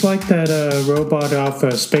she's like that robot off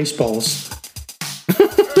Spaceballs.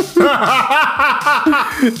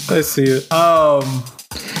 I see it.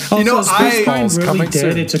 Also, you know, Space Pine's really coming dead.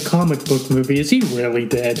 soon. It's a comic book movie. Is he really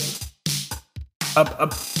dead?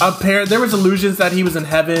 There was illusions that he was in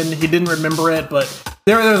heaven. He didn't remember it, but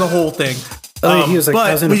there's a whole thing. He was like,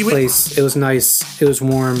 I was in a place. It was nice. It was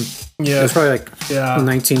warm. Yeah, it was probably like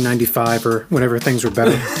 1995 or whenever things were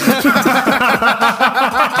better.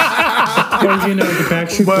 Well, you know, the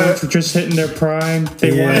Backstreet Boys were just hitting their prime.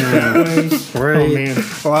 They wanted that way. Right. Oh, man.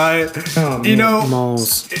 Like, Oh, man. you know,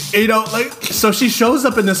 Moles. like, so she shows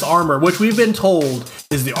up in this armor, which we've been told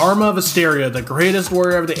is the armor of Asteria, the greatest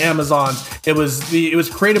warrior of the Amazons. It was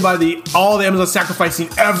created by all the Amazons sacrificing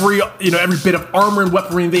every bit of armor and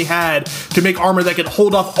weaponry they had to make armor that could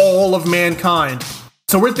hold off all of mankind.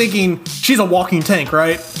 So we're thinking she's a walking tank,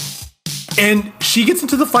 right? And she gets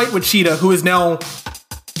into the fight with Cheetah, who is now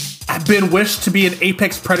been wished to be an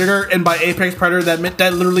apex predator, and by apex predator that meant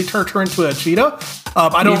that literally turned her into a cheetah.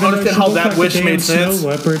 I don't understand how that wish made sense. Snow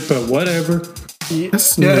leopard, but whatever. It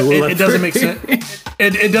doesn't make sense.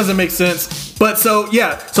 It doesn't make sense. But so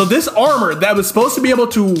this armor that was supposed to be able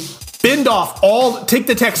to bend off take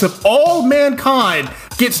the text of all mankind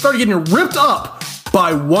started getting ripped up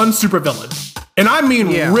by one supervillain. And I mean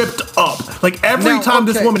ripped up. Like every time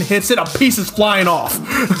this woman hits it, a piece is flying off.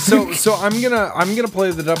 So I'm gonna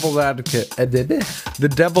play the devil's advocate. The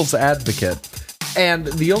devil's advocate. And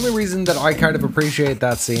the only reason that I kind of appreciate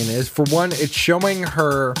that scene is, for one, it's showing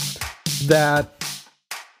her that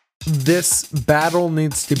this battle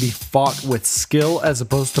needs to be fought with skill as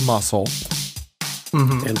opposed to muscle.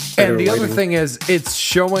 And the other thing is, it's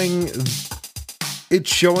showing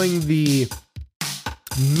the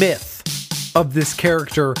myth of this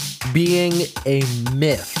character being a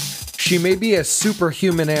myth. She may be a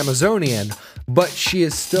superhuman Amazonian, but she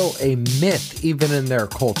is still a myth even in their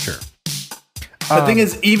culture. The thing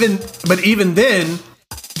is, even then,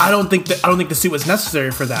 I don't think the suit was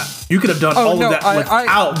necessary for that. You could have done all of that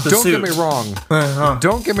without the suit. Don't get me wrong.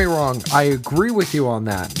 Don't get me wrong. I agree with you on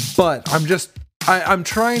that, but I'm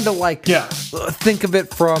trying to think of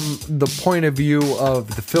it from the point of view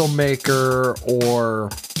of the filmmaker or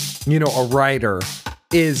a writer.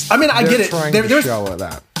 I get it. There's show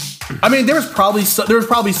that. I mean, there was probably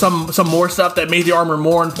some more stuff that made the armor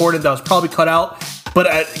more important that was probably cut out,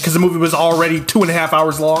 but because the movie was already 2.5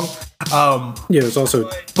 hours long. It was also.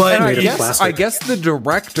 But I guess the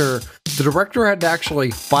director had to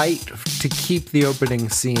actually fight to keep the opening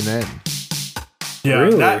scene in. Yeah,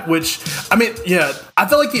 really? I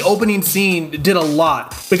feel like the opening scene did a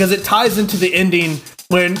lot because it ties into the ending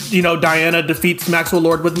when, Diana defeats Maxwell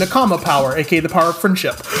Lord with Nakama power, aka the power of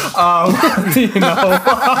friendship.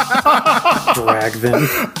 Drag them.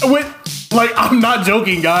 I'm not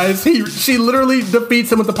joking, guys. She literally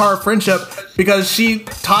defeats him with the power of friendship because she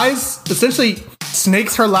essentially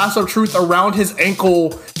snakes her lasso of truth around his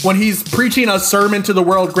ankle when he's preaching a sermon to the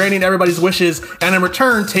world, granting everybody's wishes, and in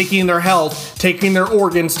return, taking their health, taking their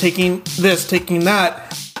organs, taking this, taking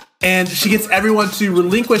that. And she gets everyone to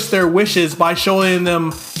relinquish their wishes by showing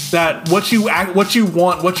them that what you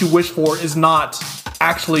want, what you wish for, is not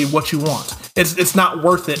actually what you want. It's not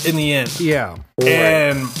worth it in the end. Yeah.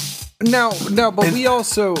 And but we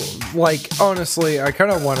also, honestly, I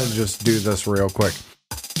kind of want to just do this real quick.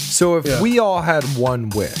 So if we all had one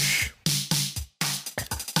wish,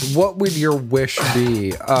 what would your wish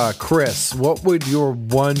be? Chris, what would your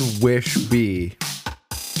one wish be?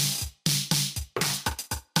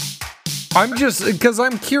 I'm curious,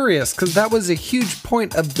 because that was a huge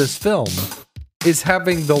point of this film, is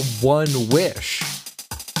having the one wish.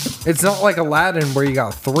 It's not like Aladdin where you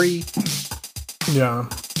got 3. Yeah.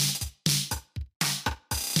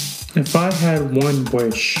 If I had one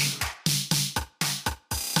wish.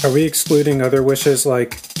 Are we excluding other wishes,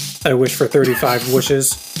 like I wish for 35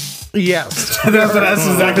 wishes? Yes. That's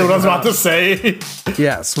exactly what I was about to say.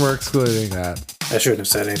 Yes, we're excluding that. I shouldn't have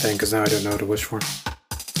said anything because now I don't know what to wish for.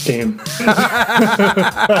 Damn.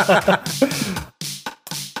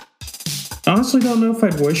 Honestly, don't know if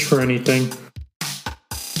I'd wish for anything.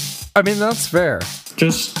 I mean, that's fair.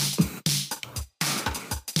 Just...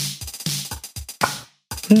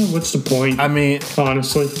 what's the point? I mean,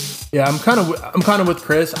 honestly. Yeah, I'm kind of with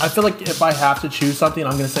Chris. I feel like if I have to choose something,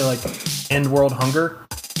 I'm gonna say end world hunger,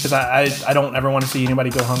 because I don't ever want to see anybody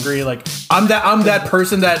go hungry. I'm that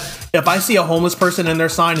person that if I see a homeless person and their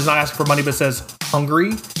sign is not asking for money but says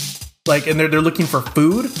hungry, and they're looking for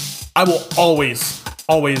food, I will always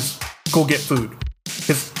go get food,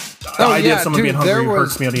 because the idea of someone being hungry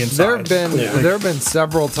hurts me on the inside. There have been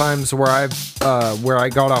several times where I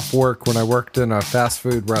got off work when I worked in a fast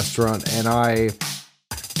food restaurant and I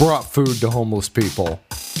brought food to homeless people.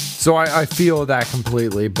 So I feel that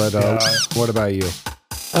completely. But what about you?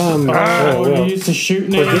 You used to shoot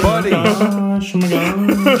buddy. Oh my gosh.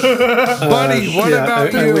 Buddy, what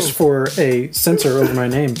about you? I wish for a censor over my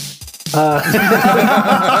name.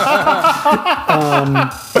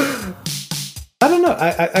 I don't know.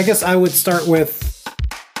 I guess I would start with.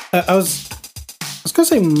 I was gonna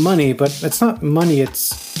say money, but it's not money.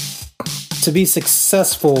 It's to be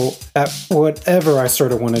successful at whatever I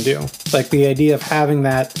sort of want to do. Like the idea of having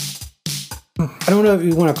that, I don't know if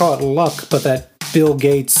you want to call it luck, but that Bill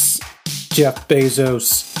Gates, Jeff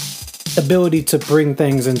Bezos ability to bring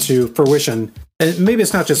things into fruition. And maybe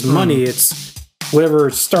it's not just money, it's whatever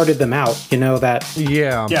started them out,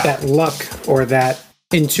 that luck or that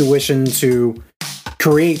intuition to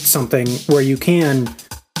create something where you can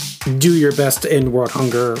do your best to end world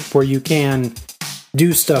hunger, where you can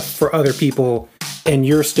do stuff for other people and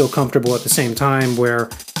you're still comfortable at the same time, where,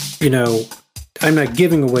 I'm not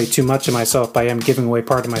giving away too much of myself, but I am giving away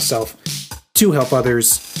part of myself to help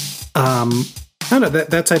others. I don't know,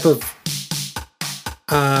 that type of,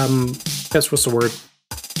 that's what's the word?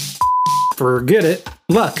 Forget it.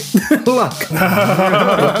 Luck. Luck. It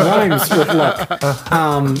rhymes with luck.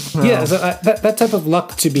 That type of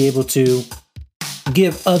luck to be able to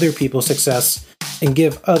give other people success and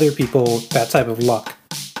give other people that type of luck.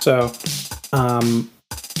 So,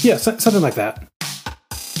 something like that.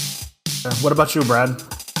 What about you, Brad?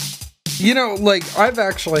 I've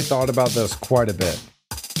actually thought about this quite a bit.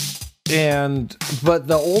 But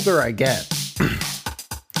the older I get,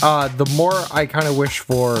 the more I kind of wish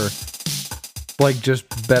for,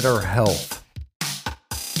 just better health.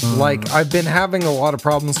 I've been having a lot of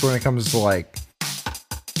problems when it comes to,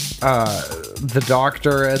 the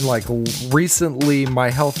doctor, and, recently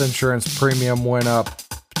my health insurance premium went up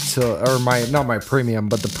not my premium,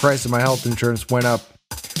 but the price of my health insurance went up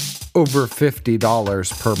over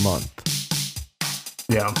 $50 per month.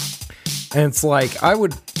 Yeah. And it's I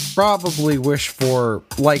would probably wish for,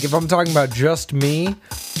 if I'm talking about just me,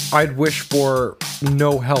 I'd wish for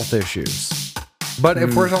no health issues. But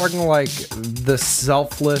if we're talking the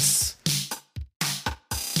selfless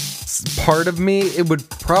part of me, it would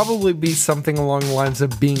probably be something along the lines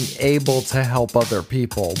of being able to help other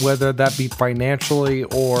people, whether that be financially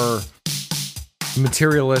or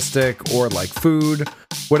materialistic or food,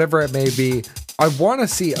 whatever it may be. I want to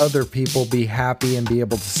see other people be happy and be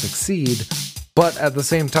able to succeed, but at the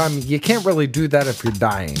same time, you can't really do that if you're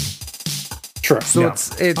dying. True. So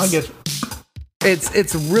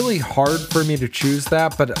it's really hard for me to choose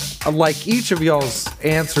that, but each of y'all's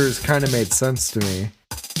answers kind of made sense to me,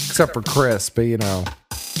 except for Chris, but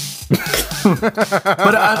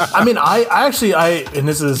But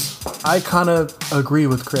I kind of agree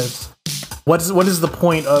with Chris. What is the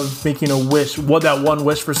point of making a wish? That one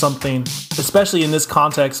wish for something, especially in this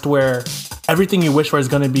context where everything you wish for is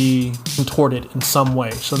going to be contorted in some way,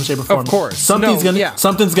 some shape or form. Of course, something's going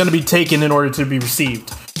to be taken in order to be received.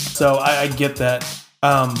 So I get that.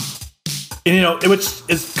 Which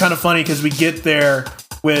is kind of funny because we get there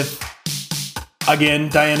with, again,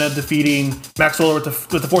 Diana defeating Maxwell with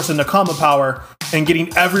the Force of Nakama power and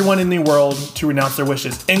getting everyone in the world to renounce their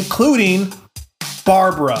wishes, including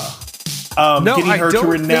Barbara. Getting her to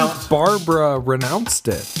renounce. Think Barbara renounced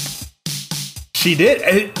it. She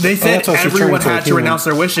did. They said everyone had to renounce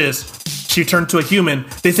their wishes. She turned to a human.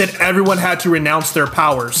 They said everyone had to renounce their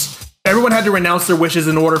powers. Everyone had to renounce their wishes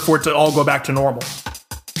in order for it to all go back to normal.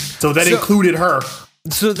 So that included her.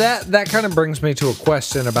 So that kind of brings me to a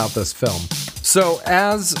question about this film. So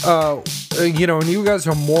as, and you guys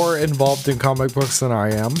are more involved in comic books than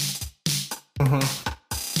I am. Mm-hmm.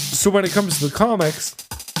 So when it comes to the comics,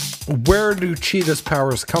 where do Cheetah's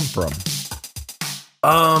powers come from?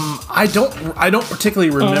 I don't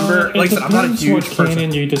particularly remember. I'm not a huge what person.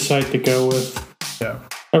 canon you decide to go with. Yeah.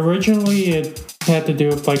 Originally, it had to do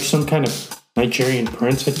with some kind of Nigerian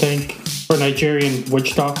prince, I think, or Nigerian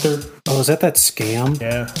witch doctor. Oh, is that scam?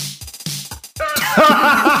 Yeah.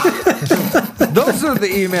 Those are the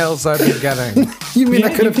emails I've been getting. You mean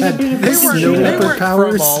I could have had They weren't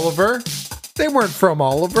powers? from Oliver. They weren't from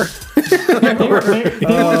Oliver.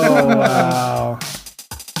 Oh, wow.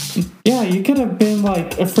 Yeah, you could have been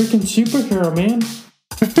a freaking superhero, man.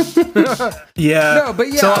 Yeah. No,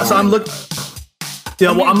 but yeah. So I'm looking.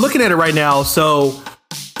 Yeah, well, I'm looking at it right now. So,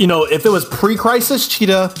 if it was pre-crisis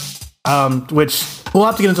Cheetah, which we'll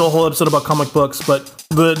have to get into a whole episode about comic books, but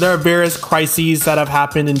there are various crises that have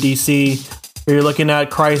happened in DC. You're looking at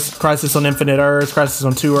Crisis on Infinite Earths, Crisis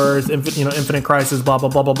on Two Earths, Infinite Crisis, blah, blah,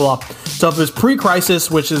 blah, blah, blah. So if it was pre-crisis,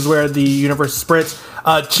 which is where the universe splits,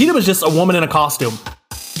 Cheetah was just a woman in a costume.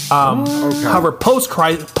 However,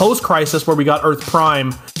 post-crisis, where we got Earth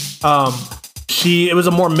Prime, it was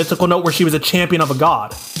a more mythical note where she was a champion of a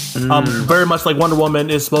god. Very much like Wonder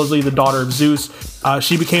Woman is supposedly the daughter of Zeus.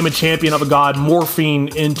 She became a champion of a god,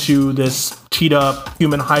 morphing into this cheetah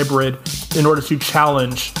human hybrid in order to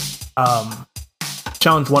challenge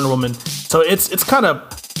Wonder Woman. So it's kind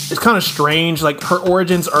of strange. Her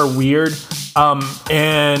origins are weird.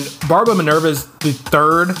 And Barbara Minerva is the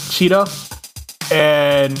third cheetah.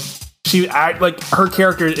 and she act like her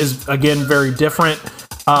character is again very different.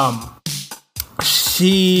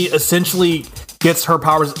 She essentially gets her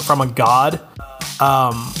powers from a god,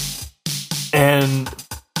 and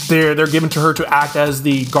they're given to her to act as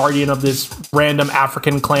the guardian of this random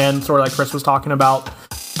African clan, sort of like Chris was talking about.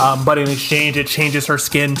 But in exchange, it changes her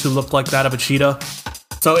skin to look like that of a cheetah.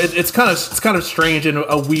 So it's kind of strange in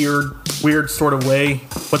a weird sort of way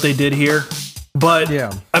what they did here. But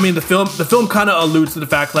yeah, I mean the film kind of alludes to the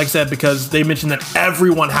fact, like I said, because they mentioned that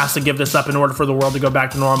everyone has to give this up in order for the world to go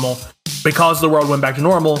back to normal. Because the world went back to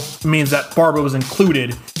normal means that Barbara was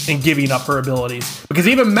included in giving up her abilities. Because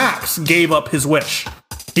even Max gave up his wish.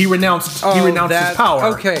 He renounced his power.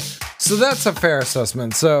 Okay, so that's a fair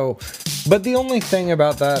assessment. So, but the only thing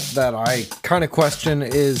about that I kind of question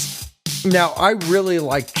is, now I really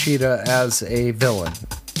like Cheetah as a villain.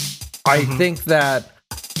 I think that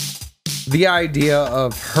the idea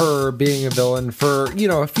of her being a villain for,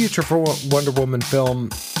 a future for Wonder Woman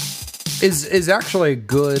film is actually a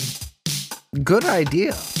good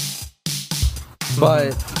idea.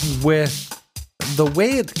 But with the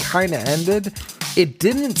way it kind of ended, it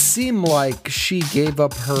didn't seem like she gave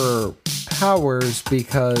up her powers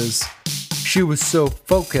because she was so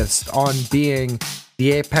focused on being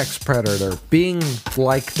the apex predator, being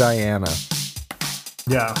like Diana.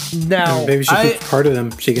 Yeah. Now, maybe she keeps part of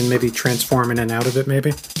them. She can maybe transform in and out of it,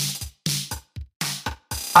 maybe.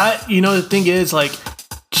 The thing is, like,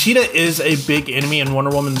 Cheetah is a big enemy in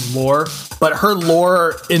Wonder Woman's lore, but her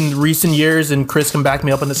lore in recent years, and Chris can back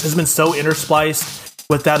me up on this, has been so interspliced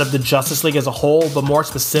with that of the Justice League as a whole, but more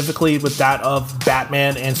specifically with that of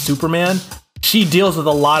Batman and Superman. She deals with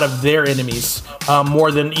a lot of their enemies,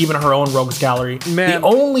 more than even her own rogues gallery. Man. The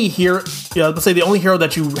only hero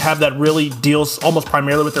that you have that really deals almost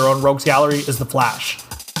primarily with their own rogues gallery is the Flash.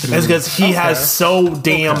 It's because he has so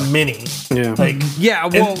damn many. Yeah.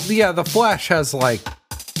 The Flash has like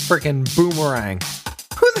freaking Boomerang.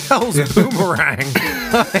 Who the hell's Boomerang?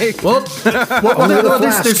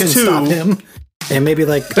 There's two. Stop him. And maybe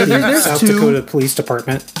like the South Dakota Police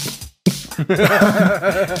Department.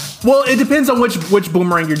 Well, it depends on which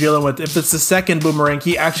Boomerang you're dealing with. If it's the second Boomerang,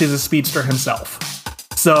 he actually is a speedster himself.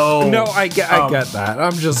 So no, I get that.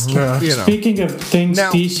 I'm just Speaking of things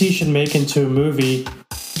DC should make into a movie,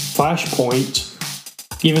 Flashpoint.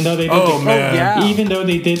 Even though they did even though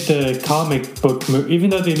they did the comic book even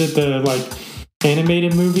though they did the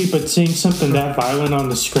animated movie, but seeing something that violent on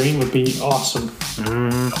the screen would be awesome.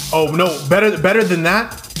 Oh no, better than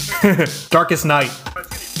that. Darkest Night.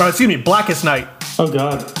 Blackest Night. Oh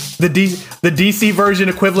god. The DC version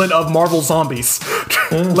equivalent of Marvel Zombies.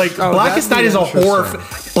 Blackest Night is a horror.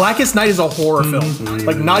 Blackest Night is a horror film.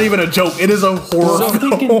 Like, not even a joke. It is a horror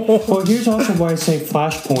film. Here's also why I say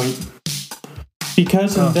Flashpoint.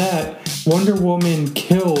 Because of that, Wonder Woman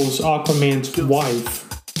kills Aquaman's wife.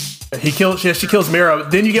 She kills Mera.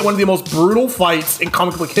 Then you get one of the most brutal fights in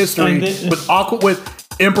comic book history with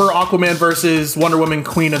Emperor Aquaman versus Wonder Woman,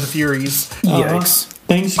 Queen of the Furies. Yikes!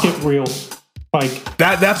 Things get real. Like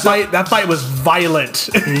that fight was violent.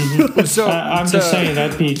 I'm just saying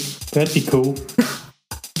that'd be cool.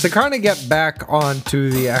 To kind of get back onto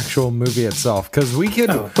the actual movie itself, because we could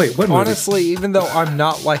honestly, even though I'm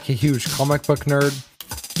not like a huge comic book nerd,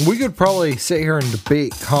 we could probably sit here and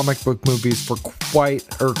debate comic book movies for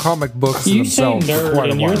comic books you themselves. You say nerd, for quite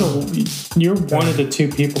and a while. you're one of the two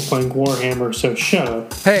people playing Warhammer, so shut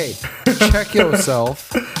up. Hey, check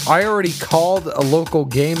yourself. I already called a local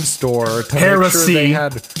game store to make sure they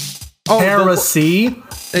had Heresy.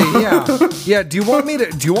 Yeah. Do you want me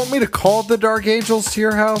to call the Dark Angels to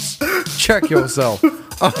your house? Check yourself. You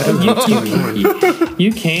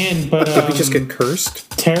can, but did we just get cursed?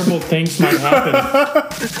 Terrible things might happen.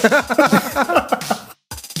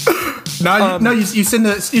 No, you send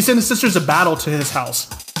the Sisters of Battle to his house.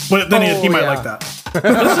 But then he might like that. Is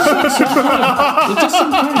this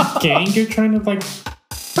some kind of gang you're trying to put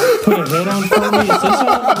a hit on for me? Is this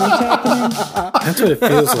what's happening? That's what it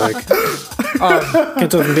feels like.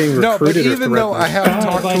 Can't tell if I'm being recruited. No, but even though I have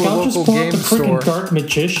talked to a local game store, Dark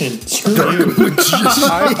Magician. Screw you.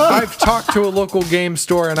 I've talked to a local game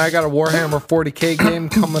store, and I got a Warhammer 40k game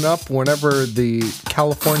coming up whenever the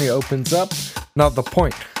California opens up. Not the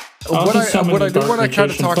point. What I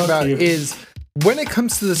kind of talk about is when it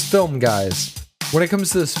comes to this film, guys. When it comes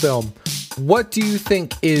to this film, what do you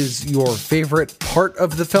think is your favorite part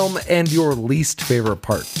of the film and your least favorite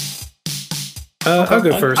part? I'll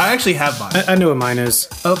go first. I actually have mine. I know what mine is.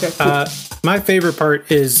 Okay, cool. My favorite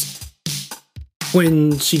part is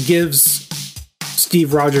when she gives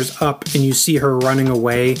Steve Rogers up and you see her running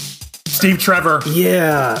away. Steve Trevor.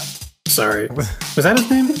 Yeah. Sorry. Was that his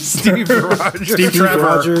name? Steve Rogers. Steve Trevor.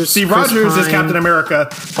 Rogers. Steve Chris Rogers is Pine. Captain America.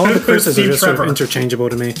 All the Chris's are Steve just sort of Trevor. interchangeable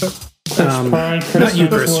to me. Pine, Chris Not you,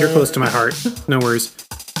 Chris. You're Hemsworth. close to my heart. No worries.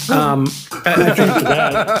 I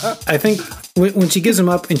think when she gives him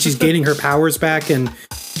up and she's gaining her powers back, and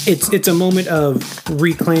it's a moment of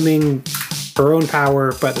reclaiming her own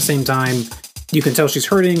power, but at the same time, you can tell she's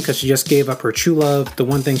hurting because she just gave up her true love, the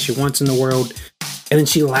one thing she wants in the world, and then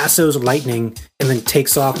she lassos lightning and then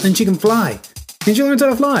takes off, and she can fly, and she learns how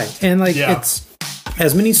to fly, and it's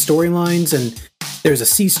has many storylines, and there's a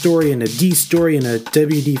C story and a D story and a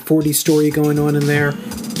WD-40 story going on in there.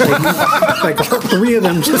 Like all three of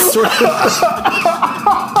them just sort of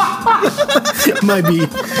might be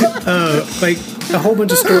like a whole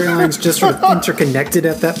bunch of storylines just sort of interconnected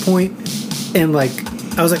at that point. And like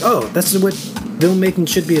I was like, oh, this is what filmmaking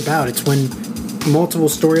should be about. It's when multiple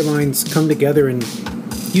storylines come together and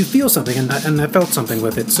you feel something, and I felt something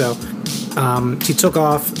with it. So she took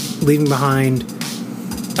off, leaving behind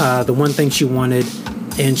the one thing she wanted,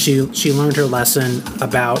 and she learned her lesson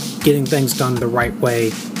about getting things done the right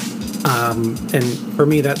way. And for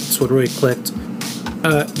me, that's what really clicked.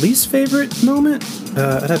 Least favorite moment?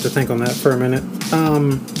 I'd have to think on that for a minute.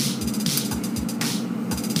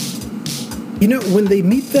 When they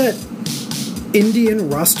meet that Indian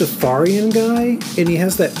Rastafarian guy, and he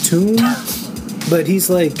has that tune, but he's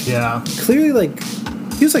like, clearly like,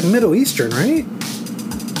 he was like Middle Eastern, right?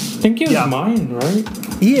 I think he was Mayan, right?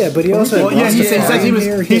 Yeah, but he also had he says he was.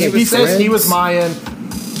 He says he was Mayan.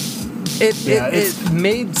 It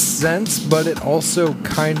made sense, but it also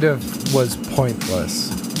kind of was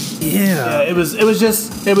pointless. Yeah, it was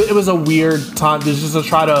a weird time just to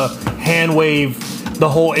try to hand wave the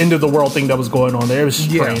whole end of the world thing that was going on there. It was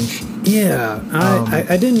strange. Yeah,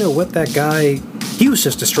 I didn't know what that guy. He was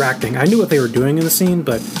just distracting. I knew what they were doing in the scene,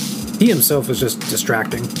 but he himself was just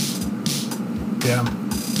distracting. Yeah.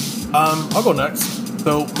 I'll go next.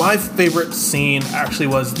 So my favorite scene actually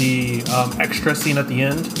was the extra scene at the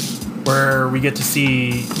end, where we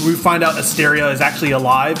find out Asteria is actually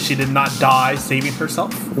alive. She did not die saving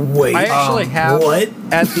herself. Wait, I actually have what?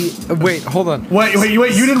 At the wait, hold on. Wait!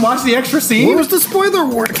 You didn't watch the extra scene? What was the spoiler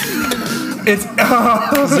warning? It's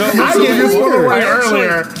I gave you a spoiler warning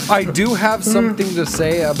earlier. I do have something to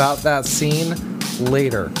say about that scene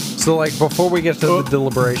later. So, like, before we get to the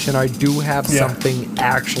deliberation, I do have something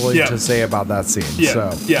actually to say about that scene.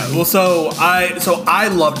 Well, so I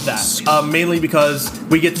loved that mainly because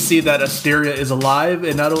we get to see that Asteria is alive,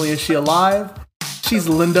 and not only is she alive, she's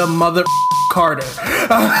Linda Mother Carter.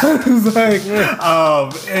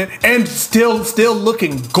 And still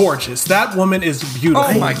looking gorgeous. That woman is beautiful.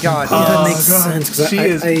 Oh my god! That makes sense.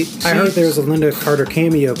 I heard there was a Linda Carter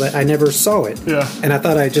cameo, but I never saw it. Yeah, and I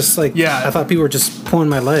thought I thought people were just pulling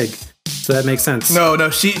my leg. So that makes sense. No,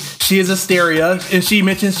 she is Asteria, and she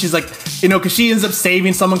mentions, she's like, because she ends up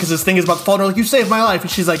saving someone because this thing is about to fall. And they're like, you saved my life,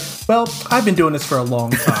 and she's like, well, I've been doing this for a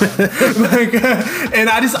long time. And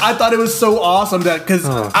I thought it was so awesome that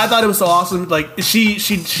she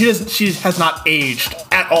has not aged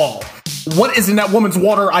at all. What is in that woman's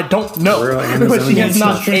water? I don't know. But she has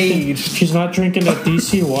not aged. She's not drinking that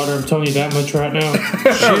DC water. I'm telling you that much right now.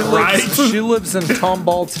 She lives in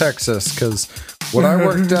Tomball, Texas, because when I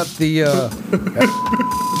worked at the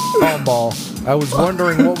Tomball, I was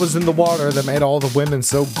wondering what was in the water that made all the women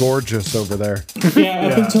so gorgeous over there. Yeah,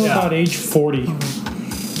 up until about age 40.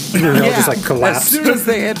 Just like collapsed. As soon as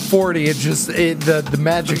they hit 40, the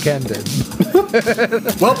magic ended.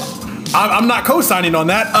 Well, I'm not co-signing on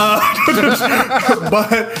that.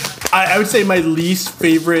 But I would say my least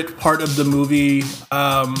favorite part of the movie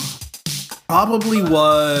probably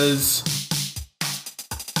was,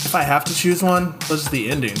 if I have to choose one, was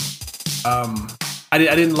the ending. I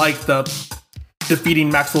didn't like the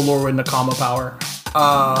defeating Maxwell Lord with Nakama power.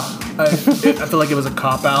 I feel like it was a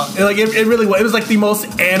cop-out. It really was. It was like the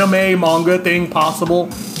most anime manga thing possible.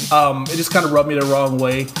 It just kind of rubbed me the wrong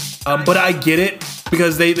way. But I get it,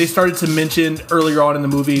 because they started to mention earlier on in the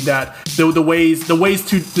movie that the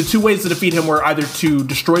two ways to defeat him were either to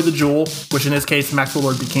destroy the jewel, which in this case Maxwell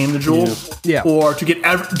Lord became the jewel, or to get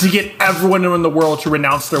everyone in the world to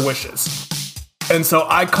renounce their wishes. And so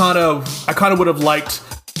I kind of would have liked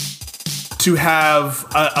to have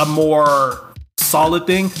a more solid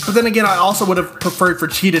thing, but then again, I also would have preferred for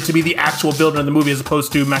Cheetah to be the actual villain in the movie as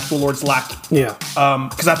opposed to Maxwell Lord's lackey. Yeah.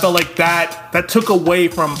 Because I felt like that took away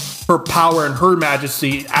from her power and her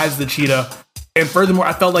majesty as the Cheetah, and furthermore,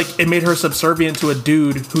 I felt like it made her subservient to a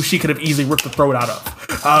dude who she could have easily ripped the throat out of.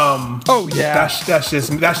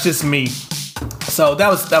 That's just me. So that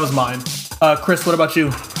was mine. Chris, what about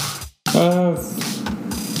you?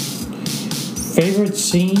 Favorite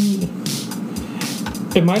scene?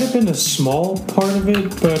 It might have been a small part of it,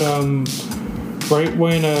 but right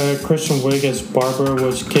when Kristen Wiig as Barbara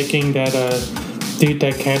was kicking that dude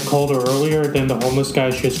that catcalled her earlier, then the homeless guy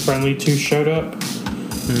she was friendly to showed up.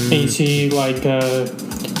 And you see, like,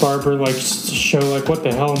 Barbara, like, show, like, what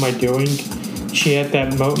the hell am I doing? She had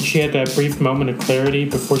that brief moment of clarity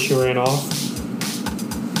before she ran off.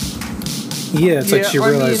 Yeah, it's like she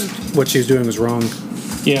realized what she was doing was wrong.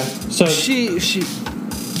 Yeah, so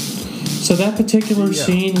So that particular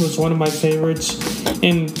scene was one of my favorites,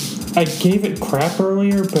 and I gave it crap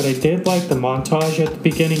earlier, but I did like the montage at the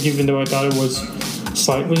beginning, even though I thought it was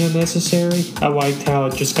slightly unnecessary. I liked how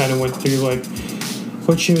it just kind of went through, like,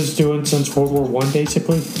 what she was doing since World War I,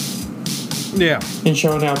 basically. Yeah. And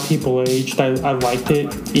showing how people aged. I liked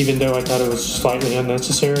it, even though I thought it was slightly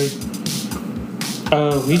unnecessary.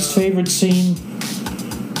 Least favorite scene?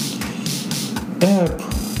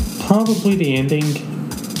 Probably the ending.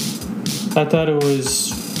 I thought it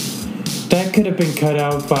was... That could have been cut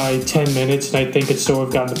out by 10 minutes, and I think it still would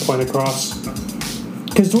have gotten the point across.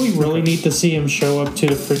 Because do we really need to see him show up to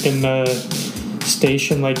the freaking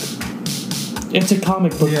station? Like, it's a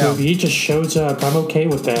comic book movie. He just shows up. I'm okay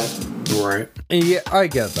with that. Right. Yeah, I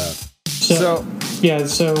get that. So I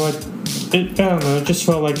don't know. It just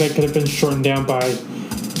felt like that could have been shortened down by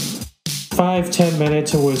 5-10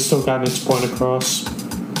 minutes and would have still gotten its point across.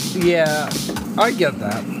 Yeah, I get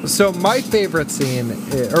that. So my favorite scene,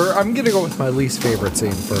 or I'm going to go with my least favorite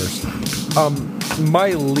scene first.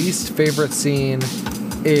 My least favorite scene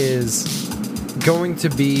is going to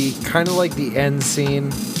be kind of like the end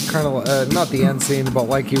scene, kind of not the end scene, but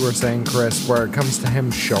like you were saying, Chris, where it comes to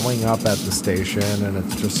him showing up at the station, and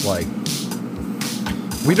it's just like,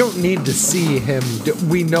 we don't need to see him.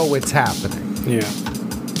 We know it's happening. Yeah.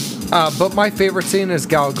 But my favorite scene is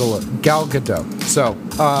Gal Gadot. So,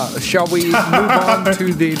 shall we move on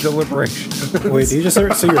to the deliberation? Wait, did you just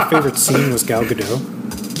say your favorite scene was Gal Gadot?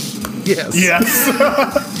 Yes. Yes.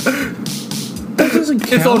 That doesn't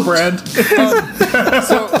count. It's on brand.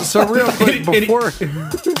 So real quick,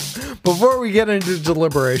 before we get into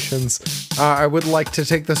deliberations, I would like to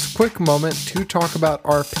take this quick moment to talk about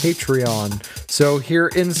our Patreon. So here,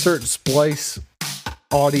 insert splice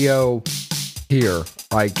audio here,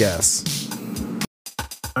 I guess.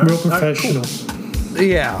 Real professional. Cool.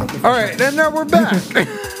 Yeah. All right, and now we're back.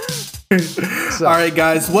 All right,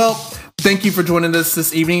 guys. Well, thank you for joining us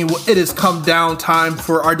this evening. It has come down time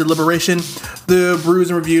for our deliberation. The Brews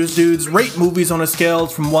and Reviews dudes rate movies on a scale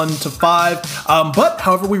from 1 to 5. But,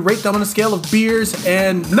 however, we rate them on a scale of beers,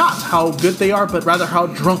 and not how good they are, but rather how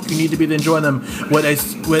drunk you need to be to enjoy them. With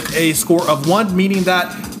a score of 1, meaning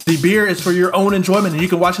that the beer is for your own enjoyment, and you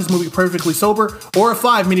can watch this movie perfectly sober, or a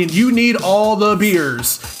 5, meaning you need all the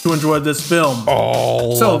beers to enjoy this film.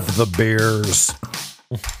 All of the beers.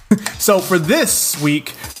 So for this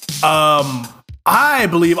week, I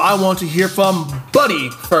believe I want to hear from Buddy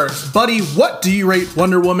first. Buddy, what do you rate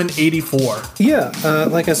Wonder Woman 84? Yeah,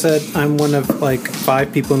 like I said, I'm one of like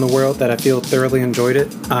 5 people in the world that I feel thoroughly enjoyed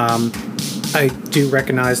it. I do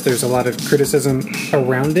recognize there's a lot of criticism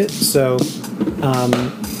around it, so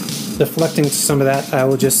deflecting some of that, I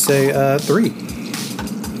will just say 3.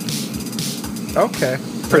 Okay.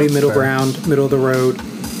 Pretty middle ground, middle of the road.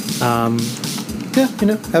 Yeah,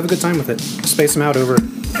 have a good time with it. Space them out over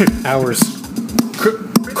hours.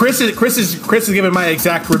 Chris is giving my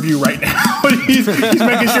exact review right now. he's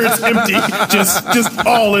making sure it's empty, just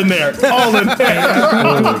all in there, all in there.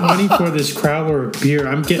 I'm paying money for this Crowler of beer.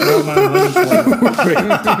 I'm getting all my money's worth.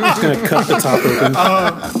 Just gonna cut the top open.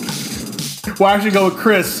 Well, I should go with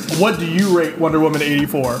Chris. What do you rate Wonder Woman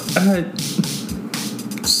 84?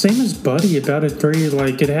 Same as Buddy, about a 3.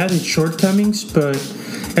 Like, it had its shortcomings,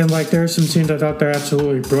 and like there are some scenes I thought they're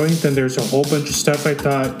absolutely brilliant, and there's a whole bunch of stuff I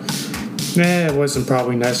thought, it wasn't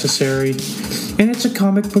probably necessary. And it's a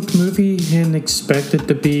comic book movie, and expected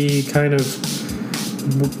to be kind of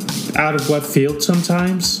out of left field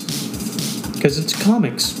sometimes, because it's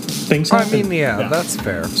comics. Things happen. I mean, yeah, that's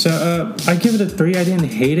fair. So I give it a 3. I didn't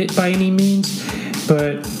hate it by any means,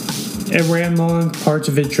 but it ran long. Parts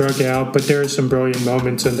of it drug out, but there are some brilliant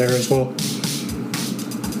moments in there as well.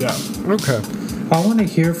 Yeah. Okay. I want to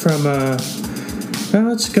hear from,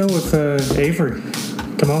 let's go with Avery.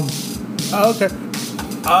 Come on. Okay.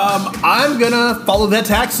 I'm gonna follow that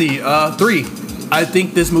taxi. 3. I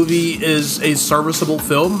think this movie is a serviceable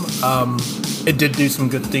film. It did do some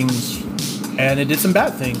good things, and it did some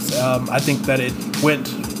bad things. I think that it went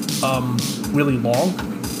really long,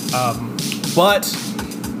 but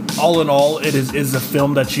all in all, it is a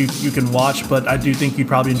film that you can watch. But I do think you'd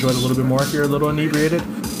probably enjoy it a little bit more if you're a little inebriated.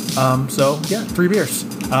 So yeah, 3 beers.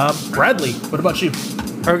 Bradley, what about you?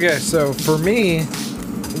 Okay, so for me,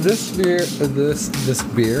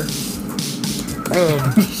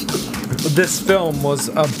 This film was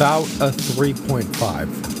about a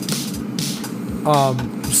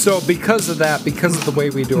 3.5. So because of that, because of the way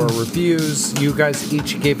we do our reviews, you guys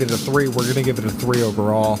each gave it a 3. We're going to give it a 3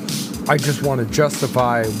 overall. I just want to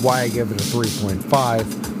justify why I give it a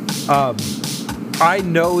 3.5. I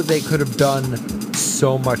know they could have done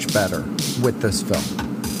so much better with this film.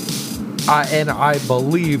 And I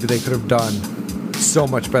believe they could have done so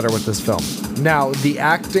much better with this film. Now, the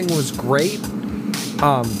acting was great.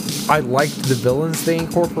 I liked the villains they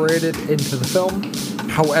incorporated into the film.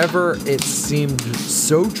 However, it seemed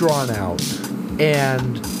so drawn out,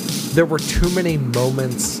 and there were too many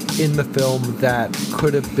moments in the film that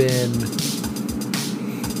could have been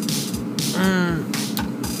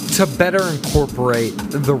to better incorporate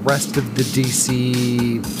the rest of the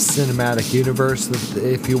DC cinematic universe,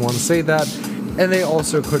 if you want to say that. And they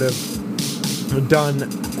also could have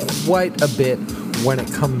done quite a bit when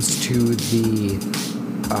it comes to the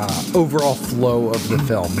overall flow of the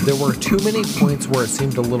film. There were too many points where it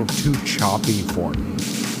seemed a little too choppy for me.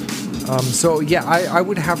 So yeah, I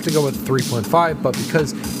would have to go with 3.5, but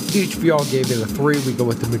because each of y'all gave it a 3, we go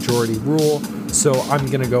with the majority rule. So I'm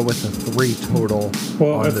gonna go with a 3 total.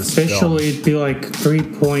 Well, on this film. officially it'd be like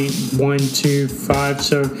 3.125.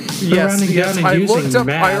 So yes, I looked up.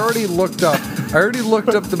 math. I already looked up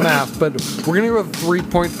the math, but we're gonna go with 3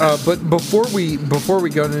 point. But before we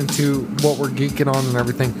go into what we're geeking on and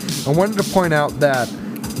everything, I wanted to point out that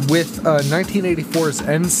with 1984's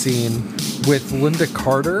end scene with Linda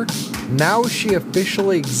Carter, now she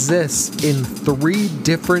officially exists in 3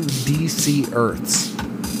 different DC Earths.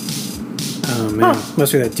 Oh man,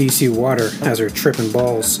 must be that DC water has her tripping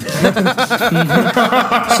balls. So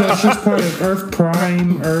she's part of Earth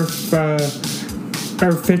Prime, Earth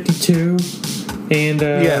 52, and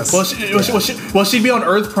yes. Well, she'd be on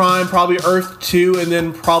Earth Prime, probably Earth 2, and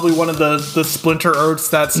then probably one of the splinter Earths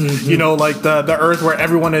that's you know, like the Earth where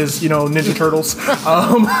everyone is, you know, Ninja Turtles.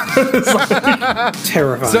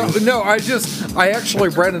 Terrifying. So no, I actually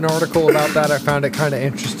read an article about that. I found it kind of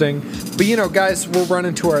interesting. But you know, guys, we're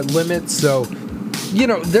running to our limits, so you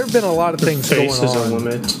know there have been a lot of things going on. Is a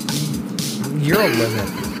limit. You're a limit.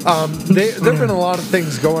 There have been a lot of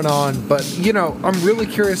things going on, but you know, I'm really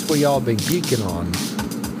curious what y'all been geeking on.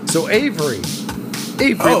 So Avery,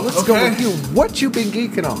 let's go with you. What you been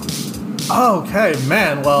geeking on? Okay,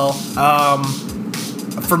 man. Well,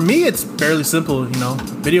 for me, it's fairly simple. You know,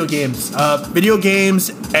 video games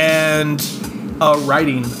and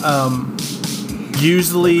writing.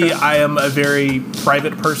 Usually, I am a very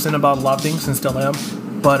private person about a lot of things, and still am.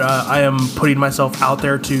 But I am putting myself out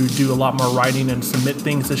there to do a lot more writing and submit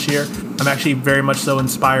things this year. I'm actually very much so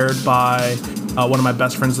inspired by one of my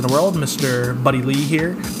best friends in the world, Mr. Buddy Lee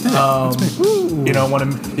here. You know,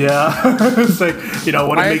 it's like, you know,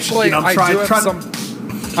 want to make sure, you know, I'm trying to.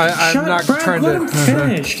 I'm not trying to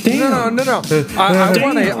finish. Damn. No.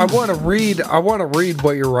 I want to read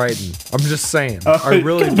what you're writing. I'm just saying. I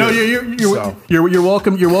really do. No, you're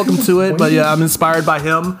welcome. You're welcome to it. But yeah, I'm inspired by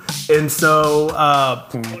him, and so I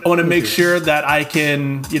want to make sure that I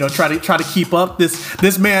can, you know, try to keep up.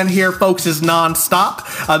 This man here, folks, is nonstop.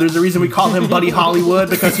 There's a reason we call him Buddy Hollywood,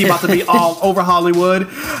 because he's about to be all over Hollywood.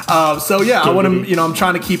 So yeah, I want to, you know, I'm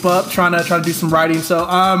trying to keep up, trying to do some writing. So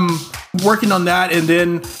working on that, and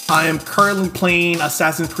then I am currently playing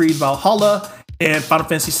Assassin's Creed Valhalla and Final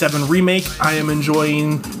Fantasy VII Remake. I am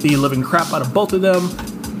enjoying the living crap out of both of them,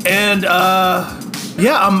 and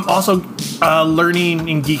yeah, I'm also learning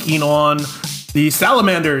and geeking on the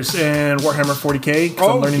Salamanders and Warhammer 40k.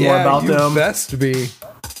 I'm learning more about them. Best be.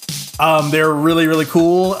 They're really, really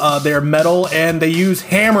cool. They're metal, and they use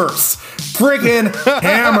hammers. Friggin'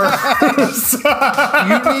 hammers.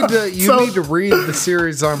 You need to read the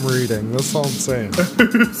series I'm reading. That's all I'm saying.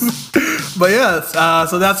 But yeah,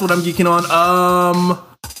 so that's what I'm geeking on.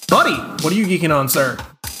 Buddy, what are you geeking on, sir?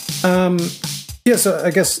 Yeah, so I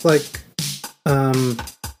guess like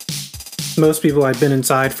most people, I've been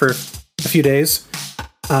inside for a few days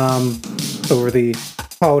over the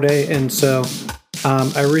holiday, and so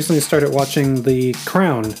I recently started watching The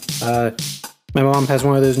Crown. My mom has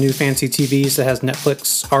one of those new fancy TVs that has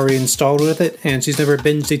Netflix already installed with it, and she's never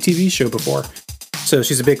binged a TV show before. So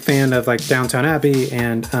she's a big fan of like Downton Abbey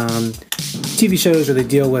and TV shows where they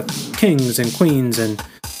deal with kings and queens and,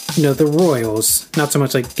 you know, the royals. Not so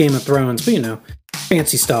much like Game of Thrones, but, you know,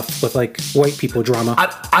 fancy stuff with like white people drama.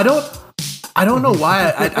 I don't know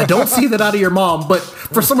why I don't see that out of your mom, but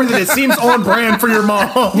for some reason it seems on brand for your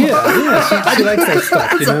mom. Yeah, she likes that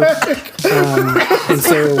stuff, you know. And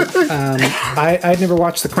so I'd never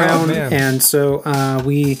watched The Crown, and so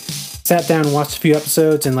we sat down and watched a few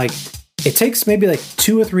episodes, and like it takes maybe like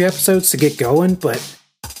 2 or 3 episodes to get going, but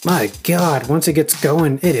my God, once it gets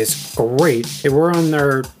going, it is great. We're on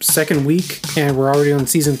our 2nd week, and we're already on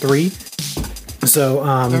season 3.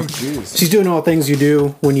 So, she's doing all the things you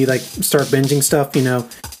do when you like start binging stuff. You know,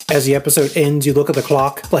 as the episode ends, you look at the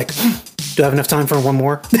clock, like, do I have enough time for one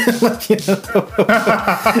more? Like, you know,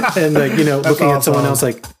 and like, you know, looking at someone else,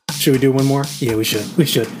 like, should we do one more? Yeah, we should. We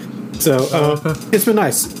should. So it's been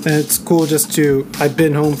nice, and it's cool just to. I've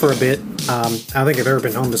been home for a bit. I don't think I've ever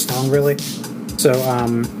been home this long, really. So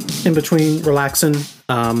in between relaxing,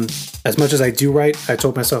 as much as I do write, I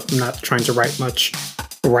told myself I'm not trying to write much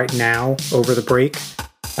right now over the break.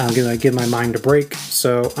 I'm gonna give my mind a break.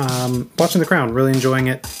 So watching The Crown, really enjoying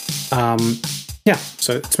it. Yeah,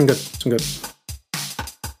 so it's been good. It's been good.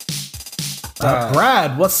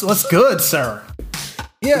 Brad, what's good, sir?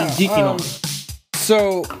 Yeah.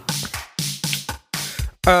 So,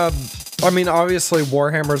 I mean, obviously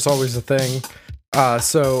Warhammer's always a thing.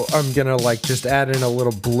 So I'm gonna like just add in a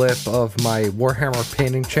little blip of my Warhammer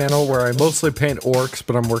painting channel where I mostly paint orcs,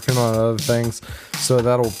 but I'm working on other things. So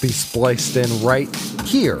that'll be spliced in right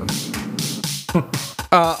here.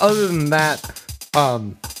 Other than that,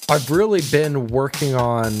 I've really been working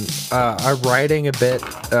on, I'm writing a bit,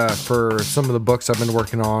 for some of the books I've been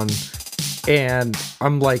working on. And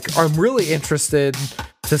I'm really interested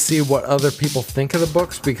to see what other people think of the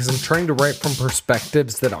books because I'm trying to write from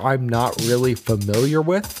perspectives that I'm not really familiar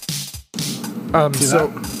with.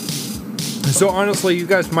 So honestly, you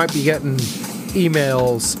guys might be getting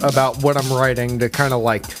emails about what I'm writing to kind of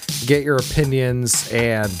like get your opinions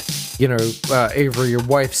and, you know, Avery, your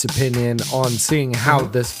wife's opinion on seeing how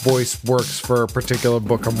this voice works for a particular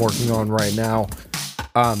book I'm working on right now.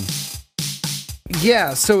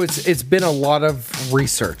 Yeah, so it's been a lot of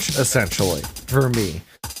research, essentially, for me.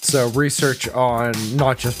 So research on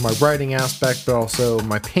not just my writing aspect, but also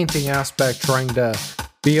my painting aspect, trying to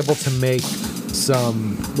be able to make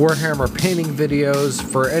some Warhammer painting videos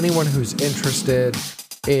for anyone who's interested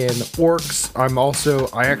in orcs.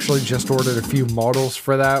 I actually just ordered a few models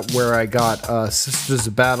for that, where I got Sisters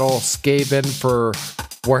of Battle, Skaven for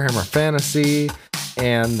Warhammer Fantasy,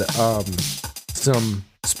 and some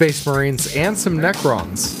Space Marines and some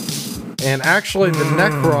Necrons. And actually the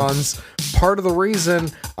Necrons, part of the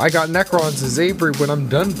reason I got Necrons is Avery, when I'm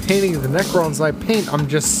done painting the Necrons I paint, I'm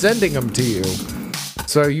just sending them to you.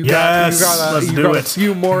 So you got a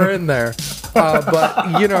few more in there.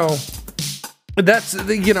 But you know, that's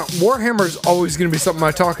Warhammer's always going to be something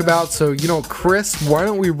I talk about. So, you know, Chris, why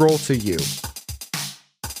don't we roll to you?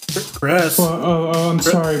 Chris. Well, I'm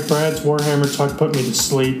sorry. Brad's Warhammer talk put me to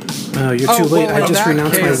sleep. Oh, you're too late. I just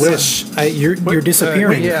renounced my wish. You're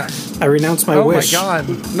disappearing. Yeah. I renounced my wish. Oh my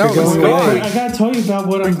God! No, you're going away. I gotta tell you about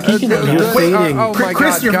what I'm geeking about. You're fading. Oh my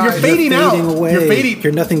Chris, God, you're guys. fading out. Away. You're fading.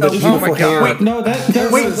 You're nothing but beautiful hair. Wait, No, that's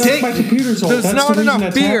my computer's old. There's That's not the reason enough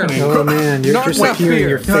that's beer. happening. Oh man, you're Not just enough hearing. beer.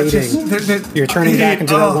 You're fading. You're turning back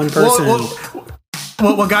into that one person.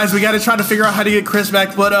 Well, guys, we got to try to figure out how to get Chris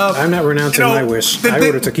back. But I'm not renouncing my wish. I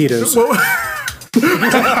ordered taquitos.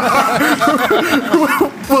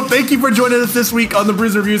 Well, thank you for joining us this week on the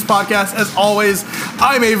Brews and Reviews podcast. As always,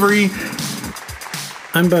 I'm Avery.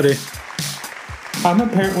 I'm Buddy. I'm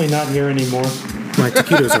apparently not here anymore. My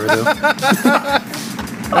taquitos are though.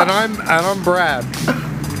 And I'm Brad.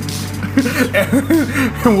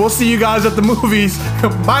 And we'll see you guys at the movies.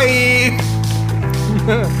 Bye.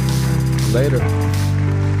 Later.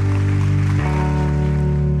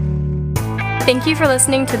 Thank you for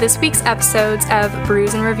listening to this week's episodes of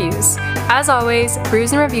Brews and Reviews. As always,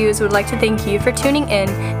 Brews and Reviews would like to thank you for tuning in,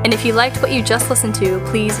 and if you liked what you just listened to,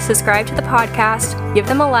 please subscribe to the podcast, give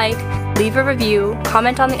them a like, leave a review,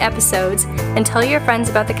 comment on the episodes, and tell your friends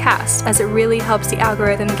about the cast, as it really helps the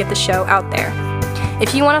algorithm get the show out there.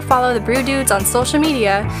 If you want to follow the Brew Dudes on social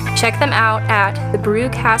media, check them out at the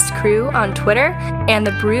Brewcast Crew on Twitter and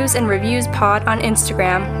the Brews and Reviews Pod on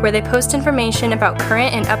Instagram, where they post information about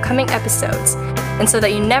current and upcoming episodes, and so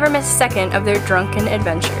that you never miss a second of their drunken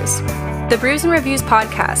adventures. The Brews and Reviews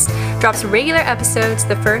podcast drops regular episodes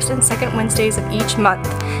the first and second Wednesdays of each month,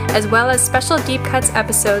 as well as special Deep Cuts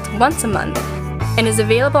episodes once a month, and is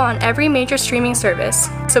available on every major streaming service,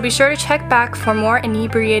 so be sure to check back for more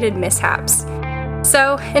inebriated mishaps.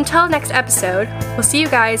 So, until next episode, we'll see you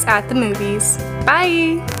guys at the movies.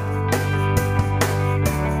 Bye!